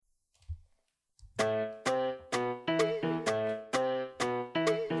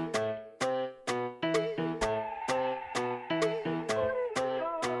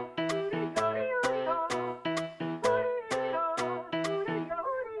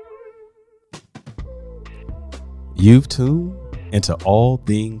You've tuned into All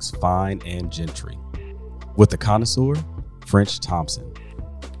Things Fine and Gentry with the connoisseur, French Thompson,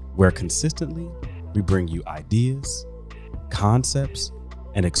 where consistently we bring you ideas, concepts,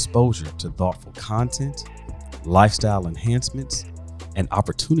 and exposure to thoughtful content, lifestyle enhancements, and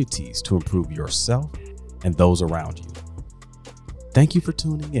opportunities to improve yourself and those around you. Thank you for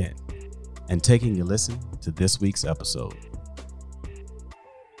tuning in and taking a listen to this week's episode.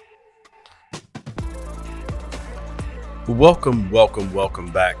 Welcome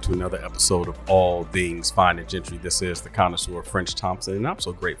back to another episode of All Things Fine and Gentry. This is the connoisseur, French Thompson, and I'm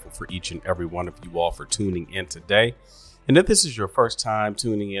so grateful for each and every one of you all for tuning in today. And if this is your first time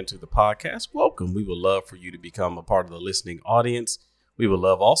tuning into the podcast, welcome. We would love for you to become a part of the listening audience. We would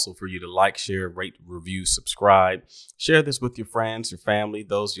love also for you to like, share, rate, review, subscribe. Share this with your friends, your family,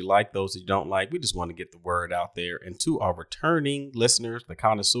 those you like, those you don't like. We just want to get the word out there. And to our returning listeners, the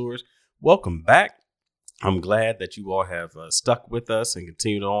connoisseurs, welcome back. I'm glad that you all have stuck with us and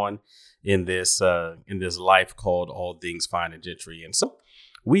continued on in this life called All Things Fine and Gentry. And so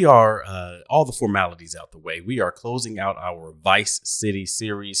we are all the formalities out the way. We are closing out our Vice City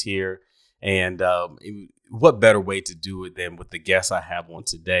series here. And what better way to do it than with the guests I have on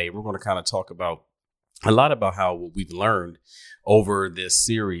today? We're going to kind of talk about a lot about how what we've learned over this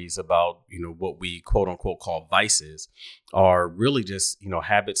series about, what we quote unquote call vices are really just,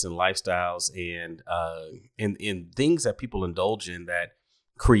 habits and lifestyles and in things that people indulge in that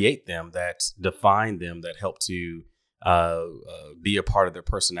create them, that define them, that help to be a part of their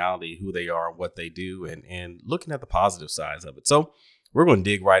personality, who they are, what they do, and looking at the positive sides of it. So we're going to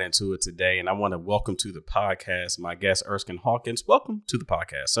dig right into it today. And I want to welcome to the podcast my guest, Erskine Hawkins. Welcome to the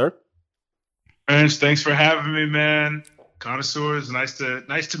podcast, sir. Ernst, thanks for having me, man. Connoisseurs, nice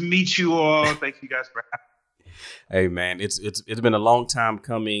to meet you all. Thank you guys for having me. Hey, man, it's been a long time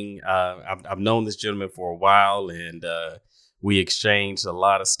coming. I've known this gentleman for a while, and we exchanged a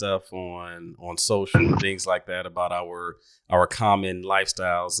lot of stuff on social and things like that about our common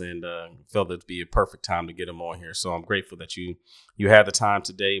lifestyles, and felt it'd be a perfect time to get him on here. So I'm grateful that you had the time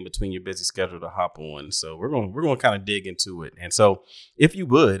today in between your busy schedule to hop on. So we're going to kind of dig into it. And so if you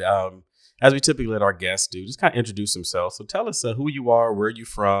would, as we typically let our guests do, just kind of introduce themselves. So tell us who you are, where you're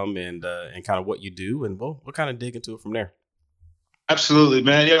from, and kind of what you do, and we'll kind of dig into it from there. Absolutely,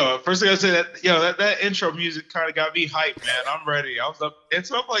 man. First thing I say that intro music kind of got me hyped, man. I'm ready. I was up, and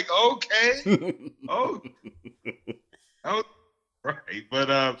so I'm like, okay, oh, right.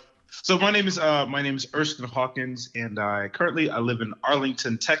 But so my name is Erskine Hawkins, and I live in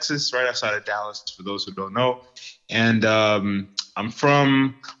Arlington, Texas, right outside of Dallas, for those who don't know. And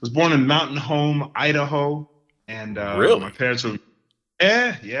was born in Mountain Home, Idaho, and really? My parents were,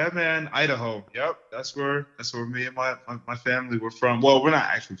 yeah, man, Idaho. Yep, that's where me and my family were from. Well, we're not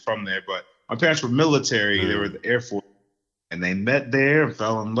actually from there, but my parents were military. Mm. They were the Air Force, and they met there and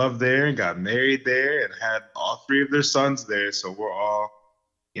fell in love there and got married there and had all three of their sons there. So we're all,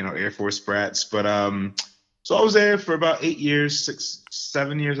 Air Force brats. But so I was there for about 8 years,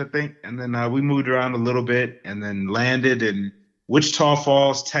 7 years, I think. And then we moved around a little bit and then landed in Wichita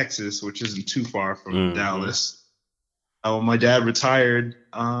Falls, Texas, which isn't too far from Dallas. When my dad retired,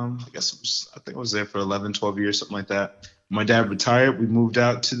 I think I was there for 11, 12 years, something like that. When my dad retired, we moved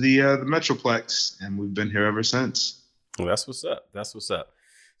out to the Metroplex, and we've been here ever since. Well, that's what's up.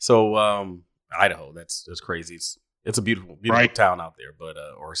 So Idaho, that's crazy. It's a beautiful right. town out there, but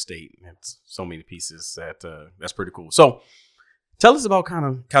or a state. It's so many pieces that's pretty cool. So tell us about kind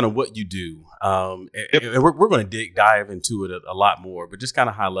of what you do. And we're going to dive into it a lot more, but just kind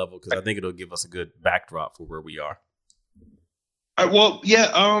of high level, because I think it'll give us a good backdrop for where we are.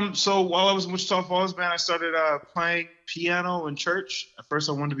 So while I was in Wichita Falls, man, I started playing piano in church. At first,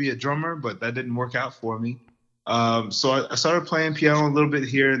 I wanted to be a drummer, but that didn't work out for me. So I started playing piano a little bit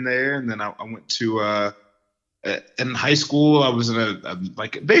here and there, and then I went to in high school. I was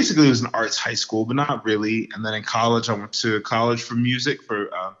in basically it was an arts high school, but not really. And then in college, I went to college for music, for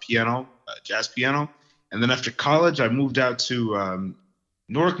piano, jazz piano. And then after college, I moved out to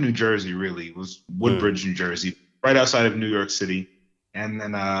Newark, New Jersey. Really, it was Woodbridge, New Jersey, right outside of New York City. And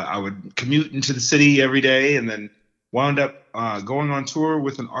then I would commute into the city every day, and then wound up going on tour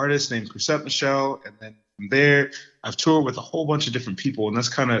with an artist named Chrisette Michelle. And then from there, I've toured with a whole bunch of different people, and that's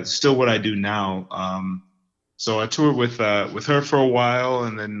kind of still what I do now. So I toured with her for a while,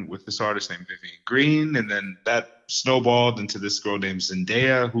 and then with this artist named Vivian Green, and then that snowballed into this girl named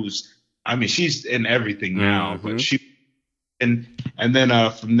Zendaya, she's in everything now, but and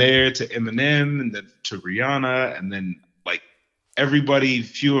then from there to Eminem, and then to Rihanna, and then like everybody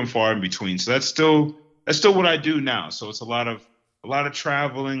few and far in between. So that's still what I do now. So it's a lot of a lot of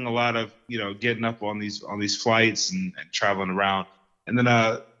traveling, a lot of getting up on these flights and traveling around. And then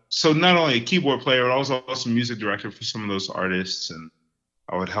so not only a keyboard player, but also music director for some of those artists, and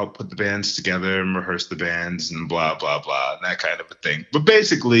I would help put the bands together and rehearse the bands and blah blah blah and that kind of a thing. But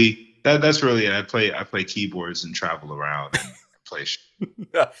basically, that's really it. I play keyboards and travel around and play.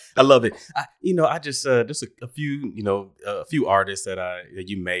 I love it. I just a few a few artists that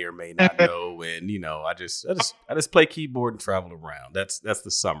you may or may not know, and I just play keyboard and travel around. That's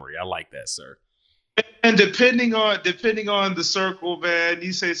the summary. I like that, sir. And depending on the circle, man,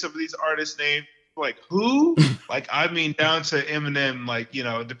 you say some of these artist names, like who? Like I mean, down to Eminem. Like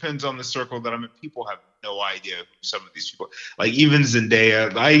it depends on the circle that I'm in. People have no idea who some of these people. Like even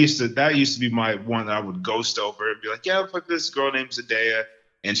Zendaya. That used to be my one that I would ghost over and be like, yeah, fuck this girl named Zendaya.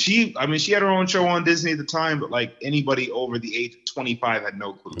 And she had her own show on Disney at the time, but like anybody over the age of 25 had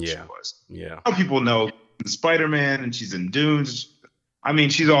no clue who she was. Yeah. Some people know Spider-Man and she's in Dunes. I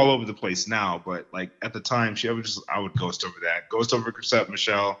mean, she's all over the place now, but like at the time, I would ghost over that. Ghost over Chrisette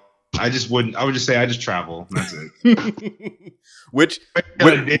Michelle. I would just say I just travel. That's it. which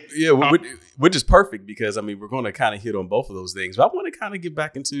is perfect because I mean we're going to kind of hit on both of those things, but I want to kind of get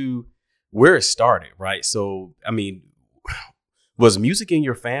back into where it started, right? So I mean, was music in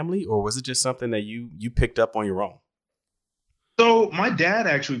your family, or was it just something that you picked up on your own? So my dad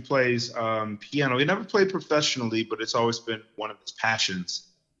actually plays piano. He never played professionally, but it's always been one of his passions.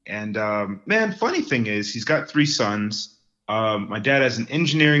 And man, funny thing is, he's got 3 sons. My dad has an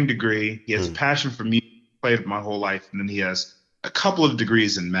engineering degree. He has a passion for music. Played my whole life, and then he has a couple of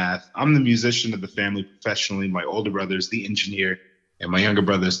degrees in math. I'm the musician of the family professionally. My older brother is the engineer, and my younger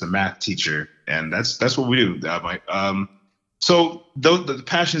brother is the math teacher. And that's what we do. So the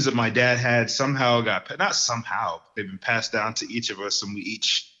passions that my dad had somehow they've been passed down to each of us, and we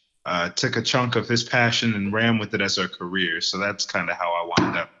each took a chunk of his passion and ran with it as our career. So that's kind of how I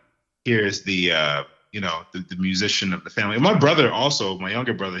wound up here as the musician of the family. And my brother also, my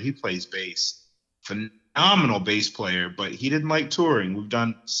younger brother, he plays bass, phenomenal bass player, but he didn't like touring. We've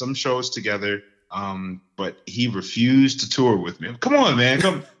done some shows together, but he refused to tour with me. Come on, man,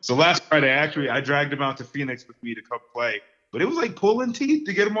 come. So last Friday, actually, I dragged him out to Phoenix with me to come play. But it was like pulling teeth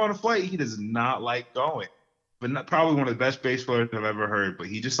to get him on a flight. He does not like going. But probably one of the best bass players I've ever heard. But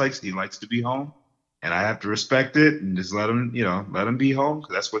he likes to be home, and I have to respect it and just let him be home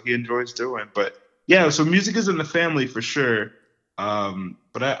because that's what he enjoys doing. But yeah, so music is in the family for sure.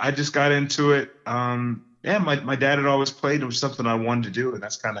 But I just got into it. My dad had always played. It was something I wanted to do, and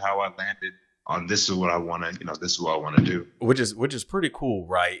that's kind of how I landed on this is what I want to do. Which is pretty cool,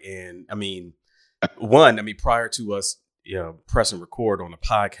 right? And I mean, prior to us press and record on the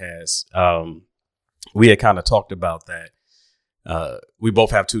podcast, we had kind of talked about that. We both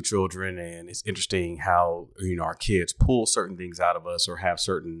have 2 children, and it's interesting how our kids pull certain things out of us or have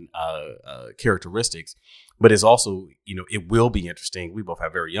certain characteristics. But it's also it will be interesting. We both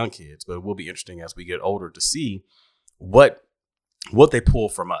have very young kids, but it will be interesting as we get older to see what they pull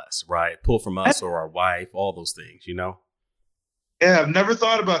from us, right? Pull from us or our wife, all those things, Yeah, I've never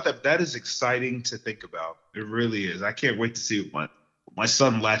thought about that. That is exciting to think about. It really is. I can't wait to see what my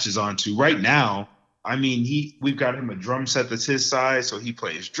son latches on to. Right now, I mean, we've got him a drum set that's his size, so he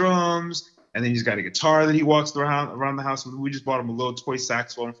plays drums, and then he's got a guitar that he walks around the house with. We just bought him a little toy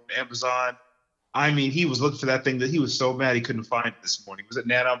saxophone from Amazon. I mean, he was looking for that thing that he was so mad he couldn't find it this morning. He was at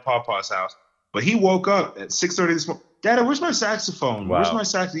Nana and Papa's house, but he woke up at 6:30 this morning. Dad, where's my saxophone? Wow. Where's my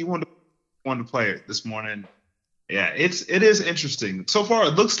saxophone? He wanted to play it this morning. Yeah, it is interesting. So far,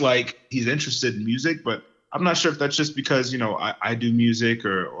 it looks like he's interested in music, but I'm not sure if that's just because, I do music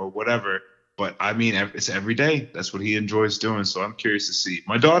or whatever. But I mean, it's every day. That's what he enjoys doing. So I'm curious to see.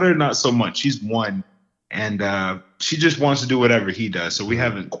 My daughter, not so much. She's 1, and she just wants to do whatever he does. So we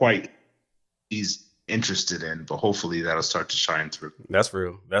haven't quite he's interested in, but hopefully that'll start to shine through. That's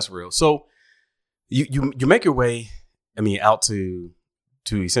real. So you make your way, out to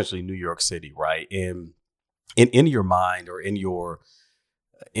essentially New York City, right? And in your mind or in your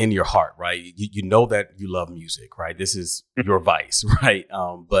heart, right? You know that you love music, right? This is your vice, right?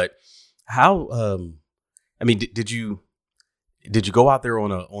 But how? Did you go out there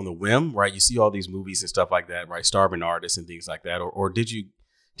on a whim, right? You see all these movies and stuff like that, right? Starving artists and things like that, or did you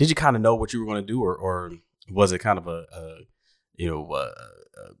kind of know what you were going to do, or was it kind of a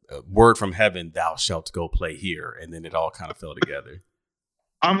word from heaven, thou shalt go play here, and then it all kind of fell together?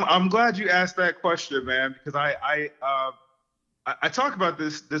 I'm glad you asked that question, man, because I talk about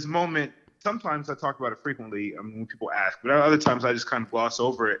this moment. Sometimes I talk about it frequently when people ask, but other times I just kind of gloss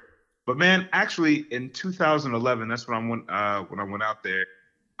over it. But man, actually in 2011, that's when I went out there.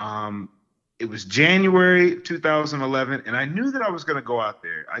 it was January 2011, and I knew that I was going to go out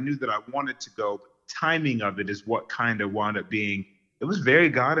there. I knew that I wanted to go. But timing of it is what kind of wound up being. It was very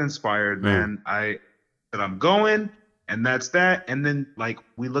God inspired, man. I said I'm going, and that's that. And then like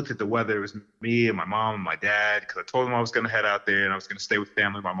we looked at the weather. It was me and my mom and my dad because I told them I was going to head out there and I was going to stay with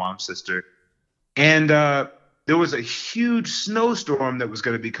family, my mom's sister. And there was a huge snowstorm that was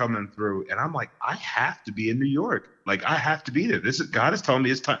going to be coming through, and I'm like, I have to be in New York. Like I have to be there. This is God is telling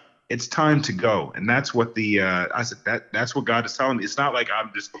me it's time. It's time to go. And that's what I said, that's what God is telling me. It's not like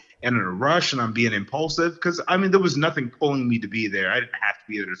I'm just in a rush and I'm being impulsive because, I mean, there was nothing pulling me to be there. I didn't have to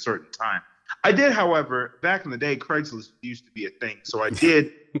be there at a certain time. I did, however, back in the day, Craigslist used to be a thing. So I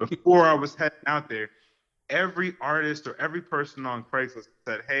did, before I was heading out there, every artist or every person on Craigslist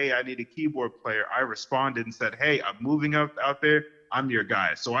said, hey, I need a keyboard player. I responded and said, hey, I'm moving out there. I'm your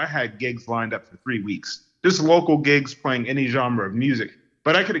guy. So I had gigs lined up for 3 weeks, just local gigs playing any genre of music.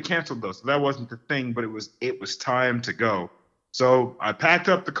 But I could have canceled those. So that wasn't the thing, but it was time to go. So I packed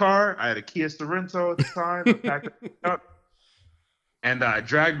up the car. I had a Kia Sorento at the time. I packed it up. And I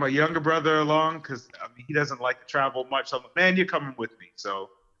dragged my younger brother along because he doesn't like to travel much. So I'm like, man, you're coming with me.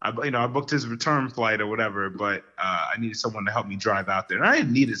 So I booked his return flight or whatever, but I needed someone to help me drive out there. And I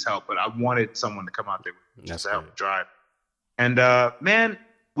didn't need his help, but I wanted someone to come out there with me just to help me drive. And man,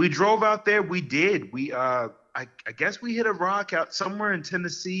 we drove out there. We did. I guess we hit a rock out somewhere in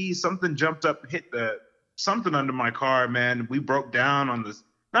Tennessee. Something jumped up, hit something under my car, man. We broke down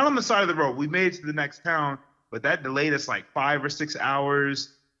not on the side of the road. We made it to the next town, but that delayed us like 5 or 6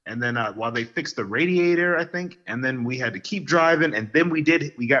 hours. And then while they fixed the radiator, I think, and then we had to keep driving. And then we got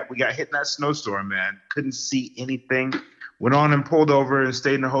hit in that snowstorm, man. Couldn't see anything. Went on and pulled over and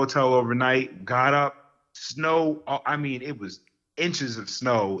stayed in a hotel overnight. Got up, snow. I mean, it was inches of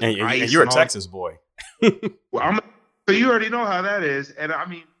snow. And you're a Texas boy. Well, so you already know how that is. And I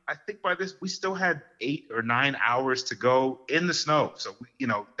mean, I think by this, we still had 8 or 9 hours to go in the snow. So,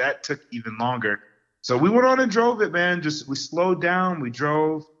 that took even longer. So we went on and drove it, man. We slowed down, we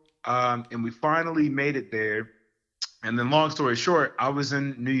drove, and we finally made it there. And then long story short, I was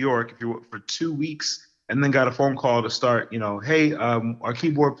in New York for 2 weeks and then got a phone call to start, hey, our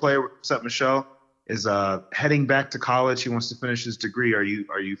keyboard player, Seth Michelle, is heading back to college. He wants to finish his degree. Are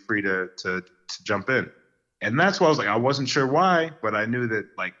you free to jump in? And that's why I was like, I wasn't sure why, but I knew that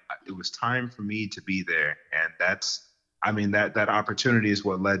like it was time for me to be there. And that opportunity is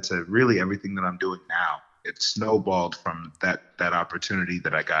what led to really everything that I'm doing now. It snowballed from that opportunity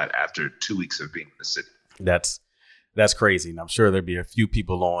that I got after 2 weeks of being in the city. That's crazy. And I'm sure there'd be a few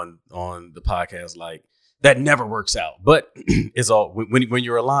people on the podcast like, that never works out. But it's all when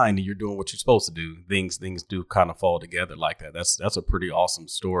you're aligned and you're doing what you're supposed to do, things do kind of fall together like that. That's a pretty awesome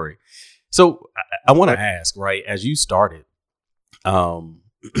story. So I want to ask, right, as you started, and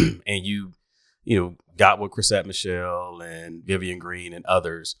you got with Chrisette Michele and Vivian Green and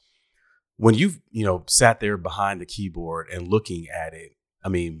others, when you've sat there behind the keyboard and looking at it, I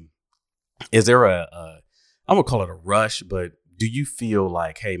mean, is there I'm gonna call it a rush, but do you feel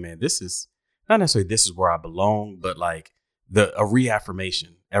like, hey man, this is not necessarily this is where I belong, but like a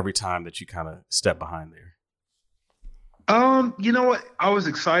reaffirmation every time that you kind of step behind there? You know what? I was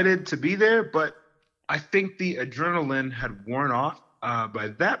excited to be there, but I think the adrenaline had worn off. By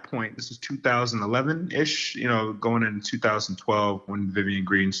that point, this is 2011-ish, going into 2012 when Vivian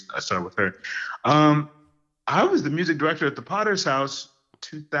Green, I started with her. I was the music director at the Potter's House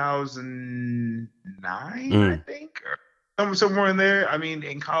 2009, I think, or somewhere in there. I mean,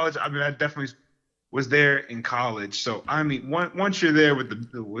 in college, I definitely was there in college. So, I mean, once you're there with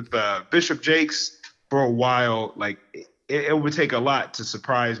Bishop Jakes for a while, like it would take a lot to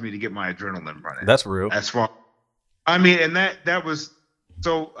surprise me to get my adrenaline running. That's real. As far, I mean, and that was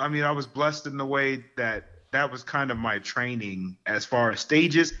so. I mean, I was blessed in the way that was kind of my training as far as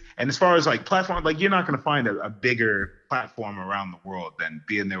stages and as far as like platform. Like you're not going to find a bigger platform around the world than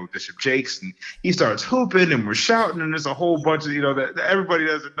being there with Bishop Jakes, and he starts hooping and we're shouting and there's a whole bunch of that everybody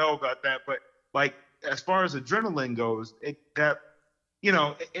doesn't know about that. But like as far as adrenaline goes, it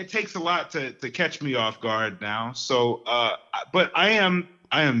takes a lot to catch me off guard now. So, but I am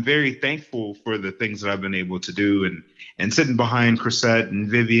very thankful for the things that I've been able to do and sitting behind Chrisette and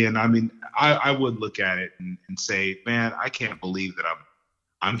Vivian. I mean, I would look at it and say, man, I can't believe that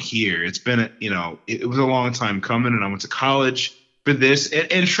I'm here. It's been, it was a long time coming, and I went to college for this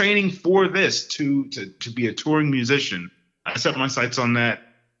and training for this to be a touring musician. I set my sights on that.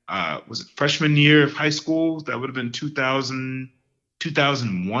 Was it freshman year of high school? That would have been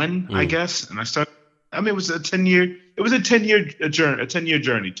 2001, I guess. And I started I mean, it was a 10-year journey. A 10-year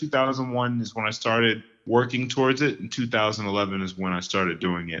journey. 2001 is when I started working towards it, and 2011 is when I started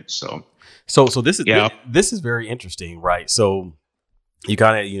doing it. So this is this is very interesting, right? So you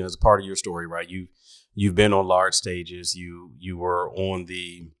kind of, as a part of your story, right? You've been on large stages. You were on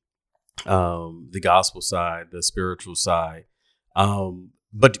the gospel side, the spiritual side.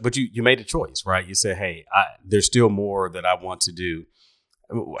 But you made a choice, right? You said, hey, there's still more that I want to do.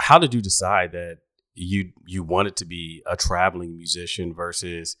 How did you decide that you wanted to be a traveling musician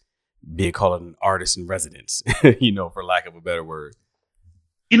versus being called an artist in residence, for lack of a better word?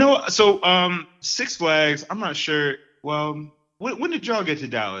 So Six Flags, I'm not sure. Well, when did y'all get to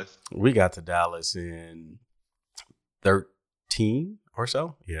Dallas? We got to Dallas in 13 or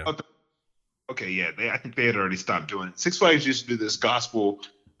so. Yeah. Okay, yeah. I think they had already stopped doing it. Six Flags used to do this gospel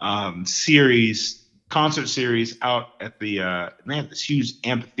concert series out at they have this huge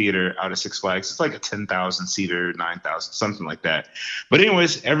amphitheater out of Six Flags. It's like a 10,000 seater, 9,000, something like that. But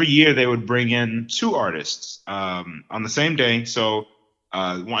anyways, every year they would bring in two artists on the same day. So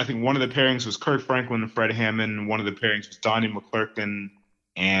I think one of the pairings was Kirk Franklin and Fred Hammond. One of the pairings was Donnie McClurkin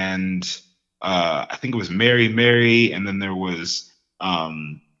and I think it was Mary. And then there was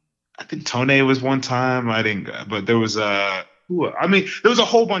I think Tone was one time. I didn't, but there was there was a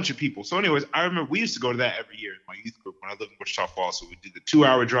whole bunch of people. So anyways, I remember we used to go to that every year in my youth group when I lived in Wichita Falls. So we did the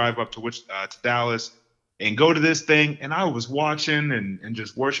 2-hour drive up to Dallas and go to this thing. And I was watching and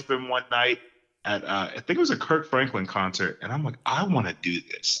just worshiping one night at I think it was a Kirk Franklin concert. And I'm like, I want to do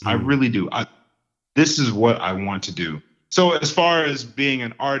this. I really do. This is what I want to do. So as far as being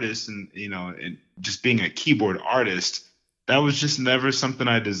an artist and just being a keyboard artist, that was just never something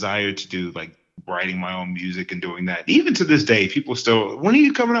I desired to do, like writing my own music and doing that. Even to this day, people still, when are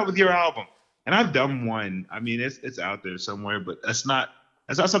you coming out with your album? And I've done one. I mean, it's out there somewhere, but that's not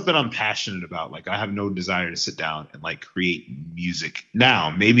something I'm passionate about. Like, I have no desire to sit down and like create music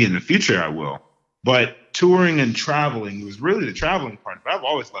now. Maybe in the future I will. But touring and traveling was really the traveling part. But I've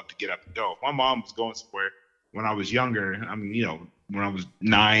always loved to get up and go. If my mom was going somewhere when I was younger, I mean, when I was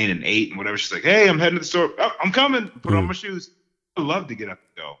 9 and 8 and whatever, she's like, hey, I'm heading to the store. Oh, I'm coming. Put on my shoes. I love to get up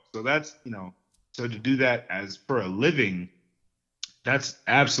and go. So that's, so to do that as for a living, that's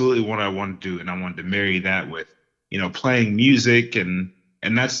absolutely what I want to do. And I wanted to marry that with, playing music. And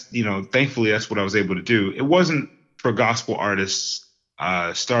that's, thankfully that's what I was able to do. It wasn't for gospel artists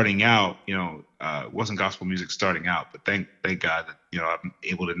starting out, it wasn't gospel music starting out, but thank God that, I'm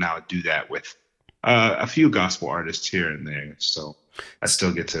able to now do that with a few gospel artists here and there. So I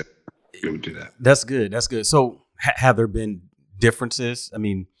still get to do that. That's good. That's good. So have there been differences? I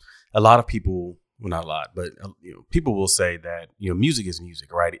mean, a lot of people, well, not a lot, but people will say that, music is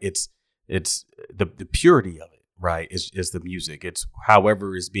music, right? It's the purity of it, right? Is the music. It's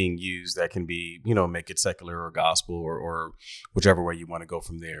however is being used that can be, make it secular or gospel or whichever way you want to go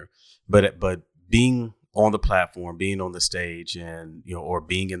from there. But being on the platform, being on the stage and, or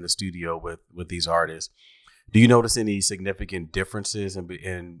being in the studio with these artists, do you notice any significant differences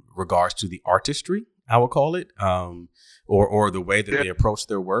in regards to the artistry, I would call it, or the way that they approach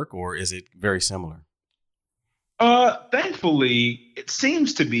their work, or is it very similar? Thankfully, it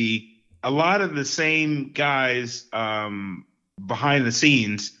seems to be a lot of the same guys behind the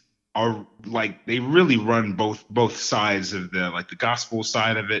scenes are like, they really run both sides of the gospel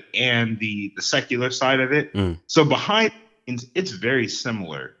side of it and the secular side of it. So behind it's very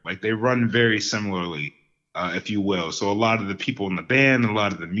similar. Like, they run very similarly, if you will. So a lot of the people in the band, a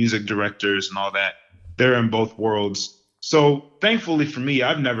lot of the music directors and all that, they're in both worlds. So thankfully for me,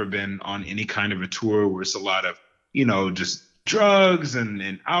 I've never been on any kind of a tour where it's a lot of, just drugs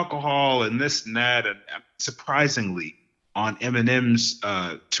and alcohol and this and that. And surprisingly, on Eminem's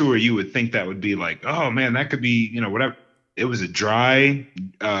tour, you would think that would be like, oh man, that could be, whatever. It was a dry,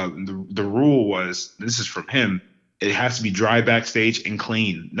 the rule was, this is from him, it has to be dry backstage and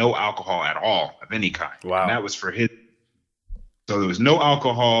clean, no alcohol at all of any kind. Wow. And that was for his. So there was no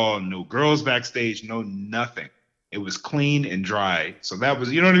alcohol, no girls backstage, no nothing. It was clean and dry. So that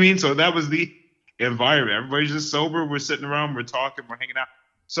was, you know what I mean? So that was the environment. Everybody's just sober. We're sitting around, we're talking, we're hanging out.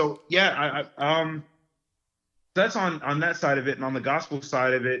 So yeah, that's on that side of it. And on the gospel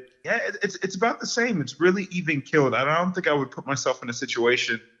side of it, yeah, it's about the same. It's really even killed. I don't think I would put myself in a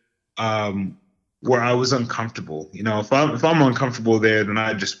situation where I was uncomfortable. If I'm uncomfortable there, then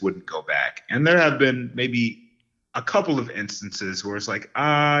I just wouldn't go back. And there have been maybe a couple of instances where it's like,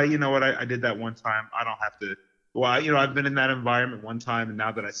 you know what, I did that one time. I don't have to. Well, I've been in that environment one time, and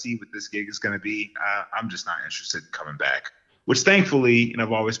now that I see what this gig is going to be, I'm just not interested in coming back. Which thankfully,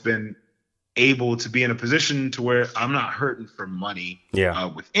 I've always been able to be in a position to where I'm not hurting for money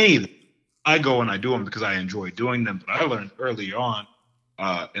with anything. I go and I do them because I enjoy doing them. But I learned early on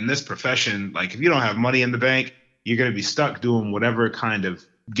in this profession, like if you don't have money in the bank, you're going to be stuck doing whatever kind of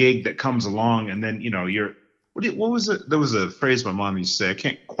gig that comes along. And then, what was it? There was a phrase my mom used to say. I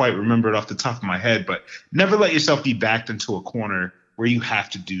can't quite remember it off the top of my head, but never let yourself be backed into a corner where you have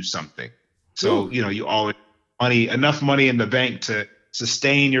to do something. So, you always enough money in the bank to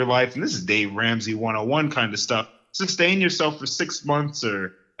sustain your life. And this is Dave Ramsey 101 kind of stuff. Sustain yourself for 6 months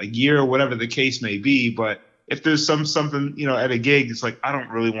or a year or whatever the case may be. But if there's something, at a gig, it's like, I don't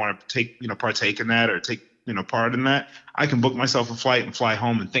really want to partake in that or take, part in that. I can book myself a flight and fly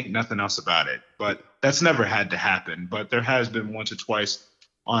home and think nothing else about it. But that's never had to happen. But there has been once or twice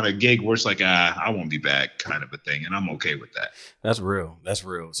on a gig where it's like, I won't be back kind of a thing. And I'm okay with that. That's real. That's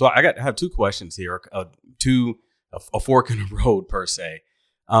real. So I have two questions here, a fork in the road per se.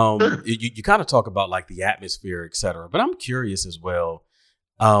 Sure. You kind of talk about like the atmosphere, et cetera, but I'm curious as well,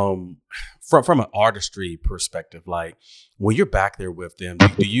 from an artistry perspective, like when you're back there with them,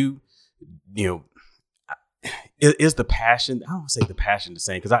 do you is the passion, I don't say the passion the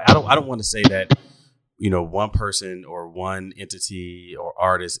same, because I don't want to say that, one person or one entity or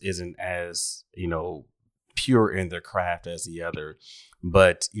artist isn't as, pure in their craft as the other.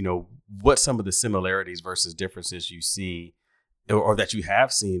 But, what some of the similarities versus differences you see or that you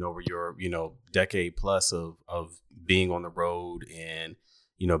have seen over your, decade plus of being on the road and,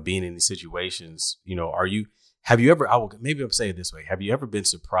 being in these situations, have you ever, maybe I'll say it this way. Have you ever been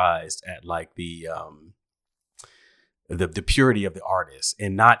surprised at like the purity of the artist,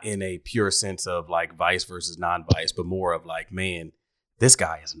 and not in a pure sense of like vice versus non-vice, but more of like, man, this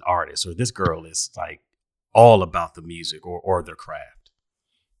guy is an artist or this girl is like all about the music or their craft?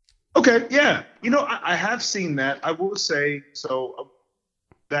 Okay. Yeah. I have seen that. I will say, so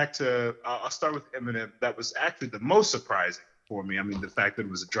back to, I'll start with Eminem. That was actually the most surprising for me. I mean, the fact that it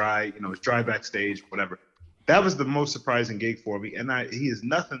was dry, it was dry backstage, whatever. That was the most surprising gig for me. And he is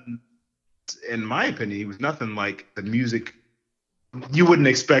nothing, in my opinion, he was nothing like the music. You wouldn't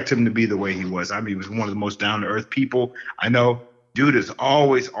expect him to be the way he was. I mean, he was one of the most down to earth people I know. Dude is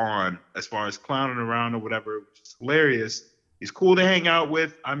always on as far as clowning around or whatever, which is hilarious. He's cool to hang out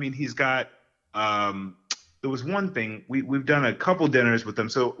with. I mean, he's got, there was one thing, we've done a couple dinners with them.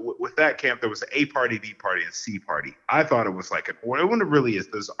 So with that camp, there was an A party, B party, and C party. I thought it was like an order. When it really is,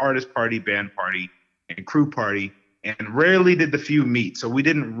 there's artist party, band party, and crew party. And rarely did the few meet. So we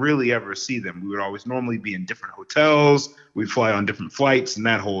didn't really ever see them. We would always normally be in different hotels. We'd fly on different flights and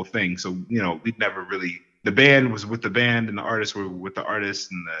that whole thing. So, we'd never really, the band was with the band and the artists were with the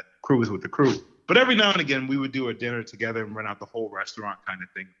artists and the crew was with the crew. But every now and again, we would do a dinner together and run out the whole restaurant kind of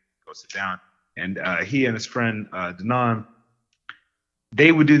thing, go sit down. And he and his friend, Danon,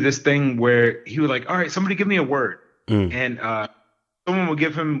 they would do this thing where he would like, all right, somebody give me a word. And someone would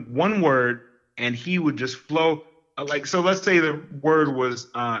give him one word and he would just flow. So let's say the word was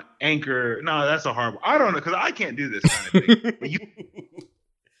anchor. No, that's a hard one. I don't know, because I can't do this kind of thing.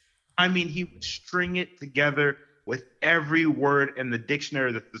 He would string it together with every word in the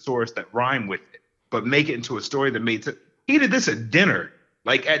dictionary, the thesaurus that rhyme with it, but make it into a story that made sense. He did this at dinner,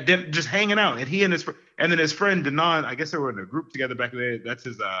 like at dinner, just hanging out. And he and his friend Danon, I guess they were in a group together back then. That's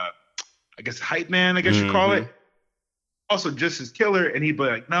his, hype man, I guess you call it. Also just as killer, and he'd be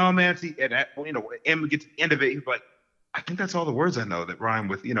like, no, man, see, and and we get to the end of it, he'd be like, I think that's all the words I know that rhyme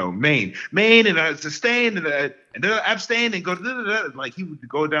with, main, and sustain, and then abstain, and go, like he would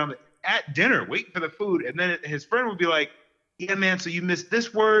go down at dinner, waiting for the food, and then his friend would be like, yeah, man, so you missed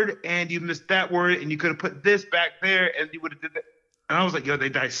this word, and you missed that word, and you could have put this back there, and you would have did that. And I was like, yo, they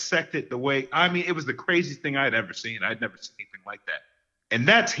dissected the way, it was the craziest thing I'd ever seen. I'd never seen anything like that. And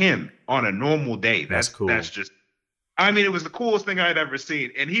that's him on a normal day. That's cool. That's just, it was the coolest thing I'd ever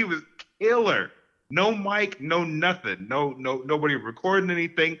seen. And he was killer. No mic, no nothing. Nobody recording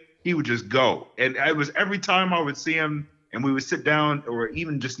anything. He would just go. And it was every time I would see him and we would sit down, or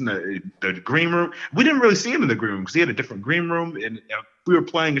even just in the green room. We didn't really see him in the green room because he had a different green room. And we were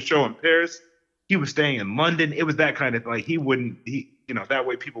playing a show in Paris. He was staying in London. It was that kind of, like, that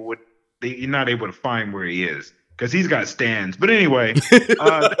way people you're not able to find where he is because he's got stands. But anyway,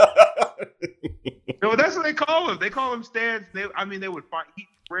 no, that's what they call him. They call him stands. They would find, he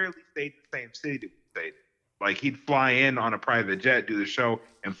rarely stayed in the same city that we stayed. Like, he'd fly in on a private jet, do the show,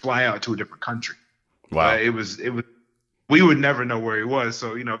 and fly out to a different country. Wow. It was, we would never know where he was.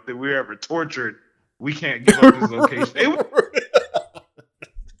 So, if we were ever tortured, we can't give up his location.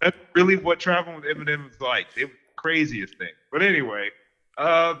 That's really what traveling with Eminem was like. It was the craziest thing. But anyway,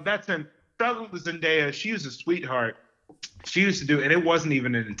 that's him. Traveling with Zendaya, she was a sweetheart. She used to do, and it wasn't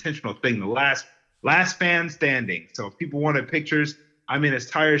even an intentional thing, the last fan standing. So if people wanted pictures, I mean, as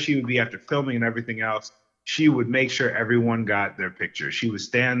tired as she would be after filming and everything else, she would make sure everyone got their picture. She would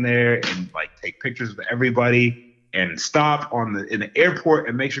stand there and like take pictures with everybody and stop in the airport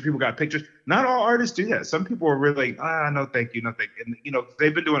and make sure people got pictures. Not all artists do that. Some people are really like, no, thank you, no, thank you. And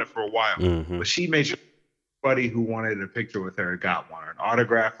they've been doing it for a while. Mm-hmm. But she made sure everybody who wanted a picture with her got one, or an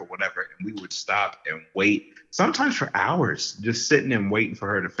autograph or whatever, and we would stop and wait, sometimes for hours, just sitting and waiting for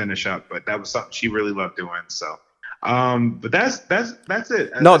her to finish up. But that was something she really loved doing. So, but that's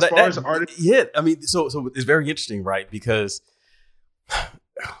it. No, as far as artists, yeah. I mean, so it's very interesting, right? Because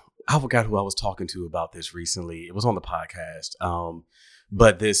I forgot who I was talking to about this recently. It was on the podcast.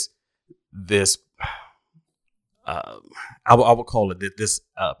 But this I would call it this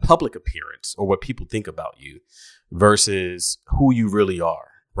public appearance, or what people think about you versus who you really are,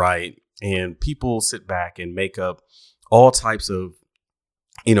 right? And people sit back and make up all types of,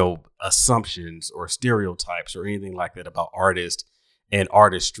 assumptions or stereotypes or anything like that about artists and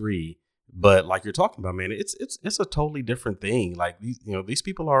artistry. But like you're talking about, man, it's a totally different thing. Like these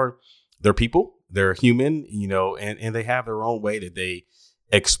people they're people, they're human, and they have their own way that they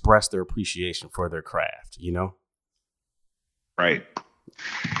express their appreciation for their craft, Right.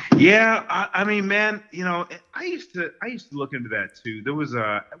 Yeah, I mean, man, I used to look into that too. There was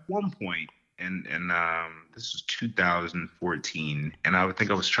at one point, and this was 2014, and I would think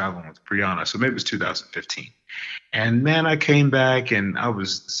I was traveling with Brianna, so maybe it was 2015. And man, I came back and I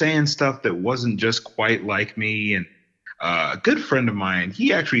was saying stuff that wasn't just quite like me. And a good friend of mine, he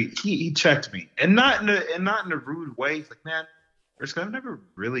checked me, and not in a rude way. He's like, man, Erskine, I've never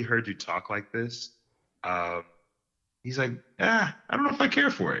really heard you talk like this. He's like, I don't know if I care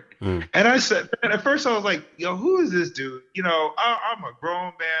for it. And I said, and at first I was like, yo, who is this dude? I'm a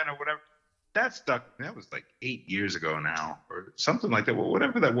grown man or whatever. That stuck. That was like 8 years ago now, or something like that. Well,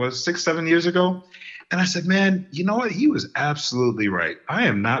 whatever that was, 6-7 years ago. And I said, man, you know what? He was absolutely right. I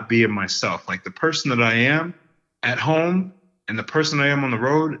am not being myself. Like the person that I am at home and the person I am on the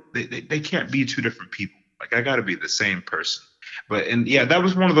road, they can't be two different people. Like I got to be the same person. And yeah, that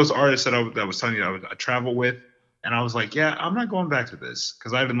was one of those artists that I was telling you I travel with. And I was like, yeah, I'm not going back to this,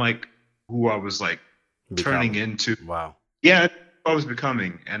 because I didn't like who I was like turning into. Wow. Yeah, I was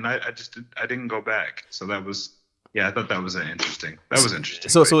becoming, and I didn't go back. So that was, I thought that was interesting. That was interesting.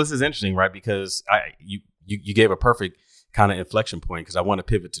 So this is interesting, right? Because you gave a perfect kind of inflection point, because I want to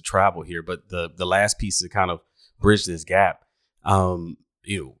pivot to travel here, but the last piece to kind of bridge this gap.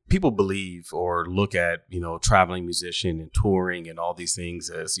 People believe or look at, traveling musician and touring and all these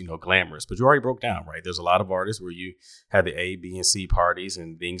things as, glamorous, but you already broke down, right? There's a lot of artists where you have the A, B, and C parties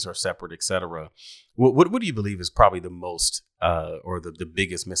and things are separate, etc. What do you believe is probably the most or the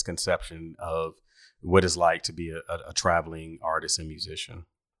biggest misconception of what it's like to be a traveling artist and musician?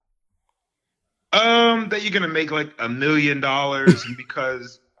 That you're going to make like $1 million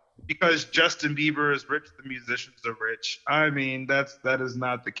because Justin Bieber is rich, the musicians are rich. I mean, that is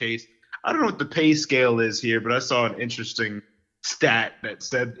not the case. I don't know what the pay scale is here, but I saw an interesting stat that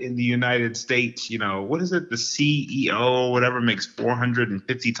said in the United States, what is it? The CEO or whatever makes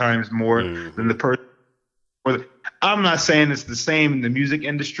 450 times more than the person. I'm not saying it's the same in the music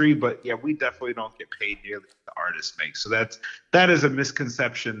industry, but yeah, we definitely don't get paid nearly what the artists make. So that is a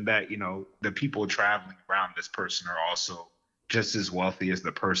misconception that, the people traveling around this person are also just as wealthy as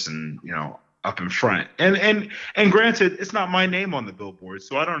the person, up in front. And granted, it's not my name on the billboard,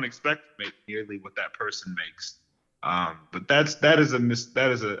 so I don't expect to make nearly what that person makes. But that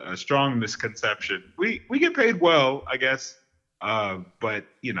is a strong misconception. We get paid well, I guess. But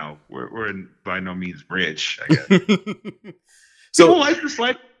we're by no means rich, I guess. So people like this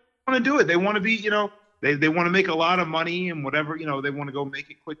life, want to do it. They want to be, they want to make a lot of money and whatever, they want to go make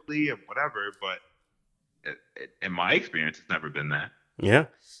it quickly and whatever, but in my experience, it's never been that. Yeah.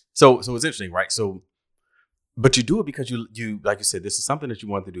 So it's interesting, right? So, but you do it because you, like you said, this is something that you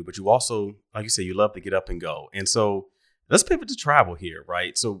want to do, but you also, like you said, you love to get up and go. And so let's pivot to travel here,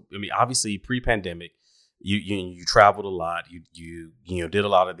 right? So, I mean, obviously pre-pandemic, you traveled a lot, you did a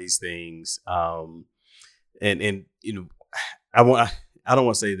lot of these things. And I don't want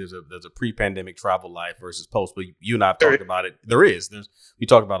to say there's a pre-pandemic travel life versus post, but you and I have talked about it. We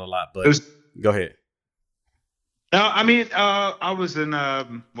talk about it a lot, but go ahead. No, I mean, I was in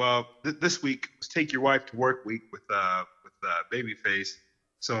this week was Take Your Wife to Work week with Babyface.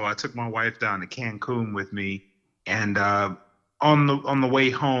 So I took my wife down to Cancun with me, and on the way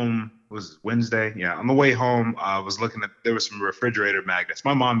home, was Wednesday. Yeah, on the way home, I was looking at, there were some refrigerator magnets.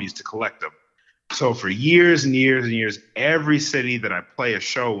 My mom used to collect them. So for years and years and years, every city that I play a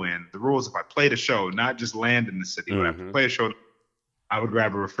show in, the rules, if I played a show, not just land in the city, but I play a show, I would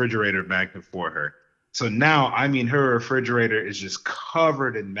grab a refrigerator magnet for her. So now, I mean, her refrigerator is just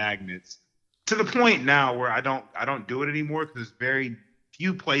covered in magnets to the point now where I don't do it anymore because there's very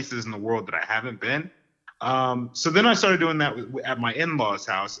few places in the world that I haven't been. So then I started doing that at my in-laws'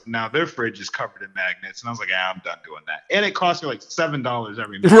 house. And now their fridge is covered in magnets, and I was like, I'm done doing that. And it cost me like $7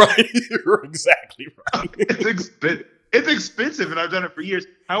 every month. Right, you're exactly right. It's expensive, and I've done it for years.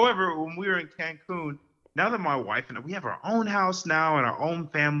 However, when we were in Cancun, now that my wife and we have our own house now and our own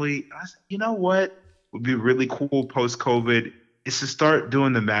family, I said, you know what would be really cool post-COVID is to start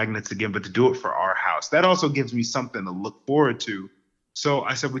doing the magnets again, but to do it for our house. That also gives me something to look forward to. So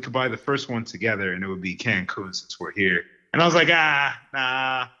I said we could buy the first one together, and it would be Cancun since we're here. And I was like,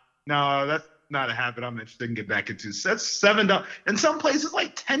 nah, no, that's not a habit I'm interested in getting back into. So that's $7. In some places,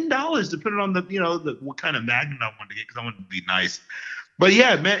 like $10 to put it on the what kind of magnet I wanted to get because I wanted to be nice. But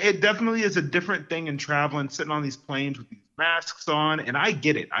yeah, man, it definitely is a different thing in traveling, sitting on these planes with these masks on. And I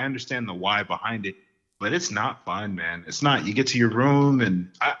get it. I understand the why behind it. But it's not fun, man. It's not. You get to your room, and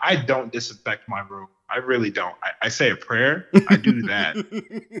I don't disinfect my room. I really don't. I say a prayer. I do that.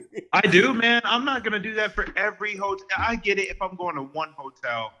 I do, man. I'm not going to do that for every hotel. I get it if I'm going to one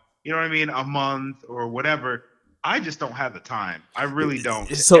hotel, you know what I mean, a month or whatever. I just don't have the time. I really don't.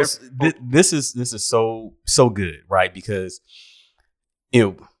 So this is so good, right? Because,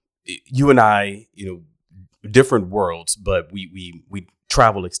 you and I, different worlds, but we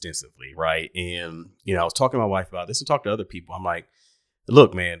travel extensively, right? And I was talking to my wife about this and talked to other people. I'm like,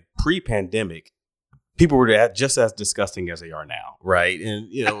 look, man, pre-pandemic, people were just as disgusting as they are now, right? And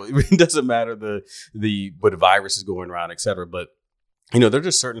it doesn't matter what virus is going around, et cetera. But there are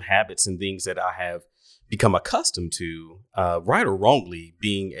just certain habits and things that I have become accustomed to, right or wrongly,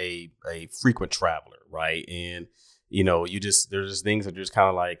 being a frequent traveler, right? And there's just things that are just kind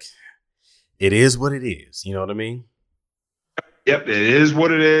of like, it is what it is. You know what I mean? Yep, it is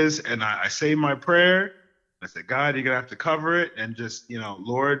what it is. And I say my prayer. I said, God, you're going to have to cover it. And just,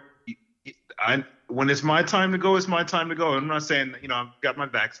 Lord, when it's my time to go, it's my time to go. I'm not saying, I've got my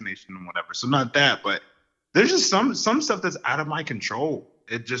vaccination and whatever. So not that, but there's just some stuff that's out of my control.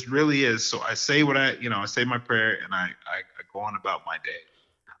 It just really is. So I say I say my prayer, and I go on about my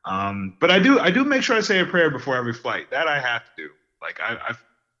day. But I do make sure I say a prayer before every flight. That I have to do. Like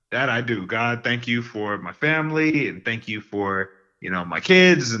I do. God, thank you for my family, and thank you for, my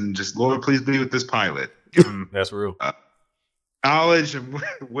kids, and just, Lord, please be with this pilot. Give him that's real knowledge and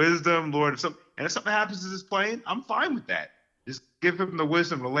wisdom, Lord. If something happens to this plane, I'm fine with that. Just give him the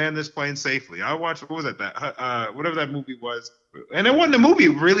wisdom to land this plane safely. I watched, what was that whatever that movie was, and it wasn't a movie.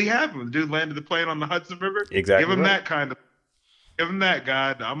 It really happened. The dude landed the plane on the Hudson River. Exactly. Give him right. give him that,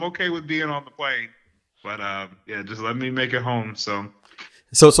 God. I'm okay with being on the plane, but just let me make it home. So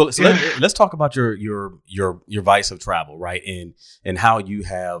let's talk about your vice of travel, right? And how you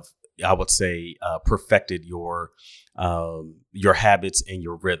have, I would say, perfected your habits and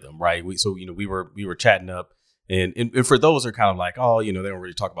your rhythm, right? We were chatting up, and for those who are kind of like, oh, they don't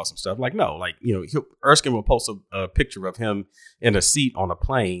really talk about some stuff. Like, no, like, Erskine will post a picture of him in a seat on a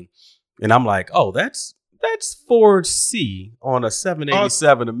plane, and I'm like, oh, that's Ford C on a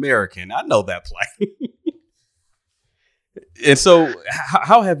 787 American. I know that plane. And so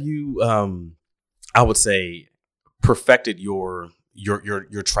how have you, I would say, perfected your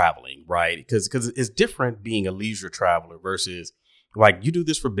traveling, right? Because it's different being a leisure traveler versus, like, you do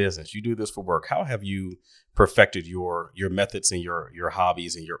this for business, you do this for work. How have you perfected your methods and your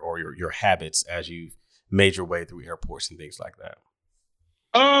hobbies and your habits as you made your way through airports and things like that?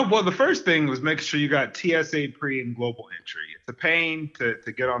 Well, the first thing was making sure you got TSA pre and global entry. It's a pain to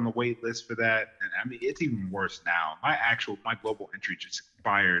get on the wait list for that. And I mean, it's even worse now. My global entry just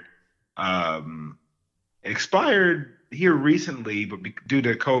expired. Expired here recently, but due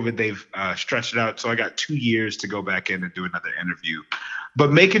to COVID, they've stretched it out. So I got 2 years to go back in and do another interview.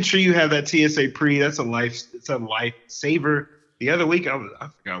 But making sure you have that TSA pre, it's a lifesaver. The other week, I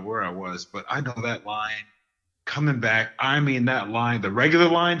forgot where I was, but I know that line. Coming back, I mean, that line, the regular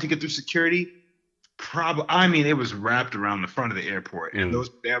line to get through security, it was wrapped around the front of the airport. And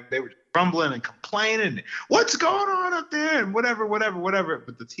they were rumbling and complaining, what's going on up there, and whatever.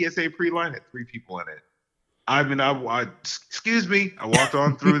 But the TSA pre-line had 3 people in it. I mean, excuse me, I walked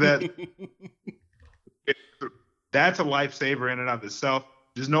on through that. That's a lifesaver in and of itself.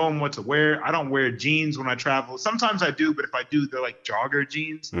 Just knowing what to wear. I don't wear jeans when I travel. Sometimes I do, but if I do, they're like jogger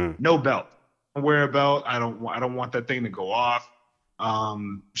jeans, no belt. I'll wear a belt. I don't want that thing to go off.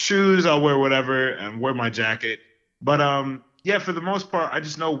 Shoes, I'll wear whatever and wear my jacket. But for the most part, I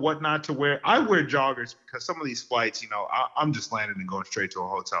just know what not to wear. I wear joggers because some of these flights, I'm just landing and going straight to a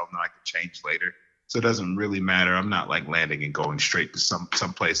hotel, and I can change later. So it doesn't really matter. I'm not like landing and going straight to some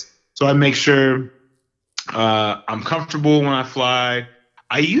place. So I make sure I'm comfortable when I fly.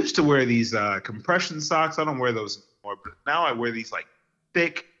 I used to wear these compression socks. I don't wear those anymore, but now I wear these like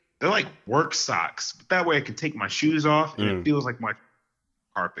thick. They're like work socks. But that way I can take my shoes off and it feels like my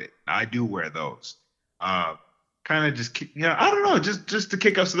carpet. I do wear those. Kind of just, I don't know, just to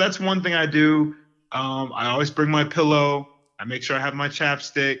kick up. So that's one thing I do. I always bring my pillow. I make sure I have my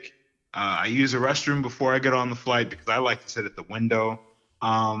chapstick. I use a restroom before I get on the flight because I like to sit at the window.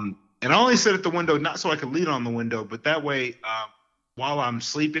 And I only sit at the window not so I can lean on the window, but that way, while I'm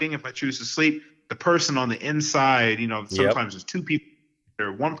sleeping, if I choose to sleep, the person on the inside, sometimes there's two people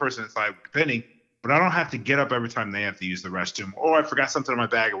or one person inside, depending, but I don't have to get up every time they have to use the restroom or I forgot something in my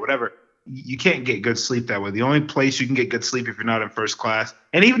bag or whatever. You can't get good sleep that way. The only place you can get good sleep if you're not in first class,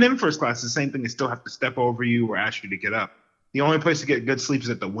 and even in first class, the same thing. They still have to step over you or ask you to get up. The only place to get good sleep is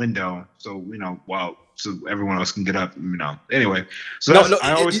at the window. So, so everyone else can get up, Anyway, so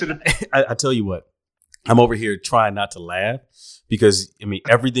I always sit. I tell you what, I'm over here trying not to laugh because,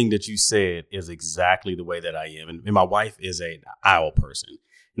 everything that you said is exactly the way that I am. And my wife is an aisle person.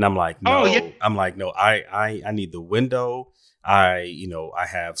 And I'm like, no, I need the window. I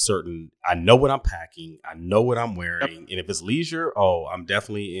have I know what I'm packing. I know what I'm wearing. And if it's leisure, I'm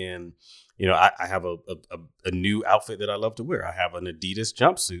definitely in. I have a new outfit that I love to wear. I have an Adidas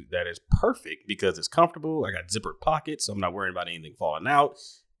jumpsuit that is perfect because it's comfortable. I got zippered pockets, so I'm not worrying about anything falling out.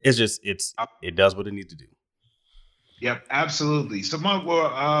 It's just it does what it needs to do. Yep, absolutely. So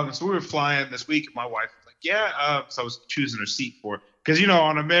so we were flying this week. My wife was like, so I was choosing her seat because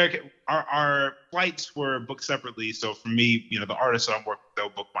on American our flights were booked separately. So for me, the artist that I'm working with,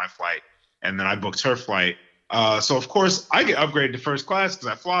 they'll book my flight, and then I booked her flight. So of course I get upgraded to first class because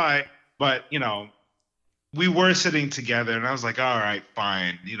I fly. But, we were sitting together and I was like, all right,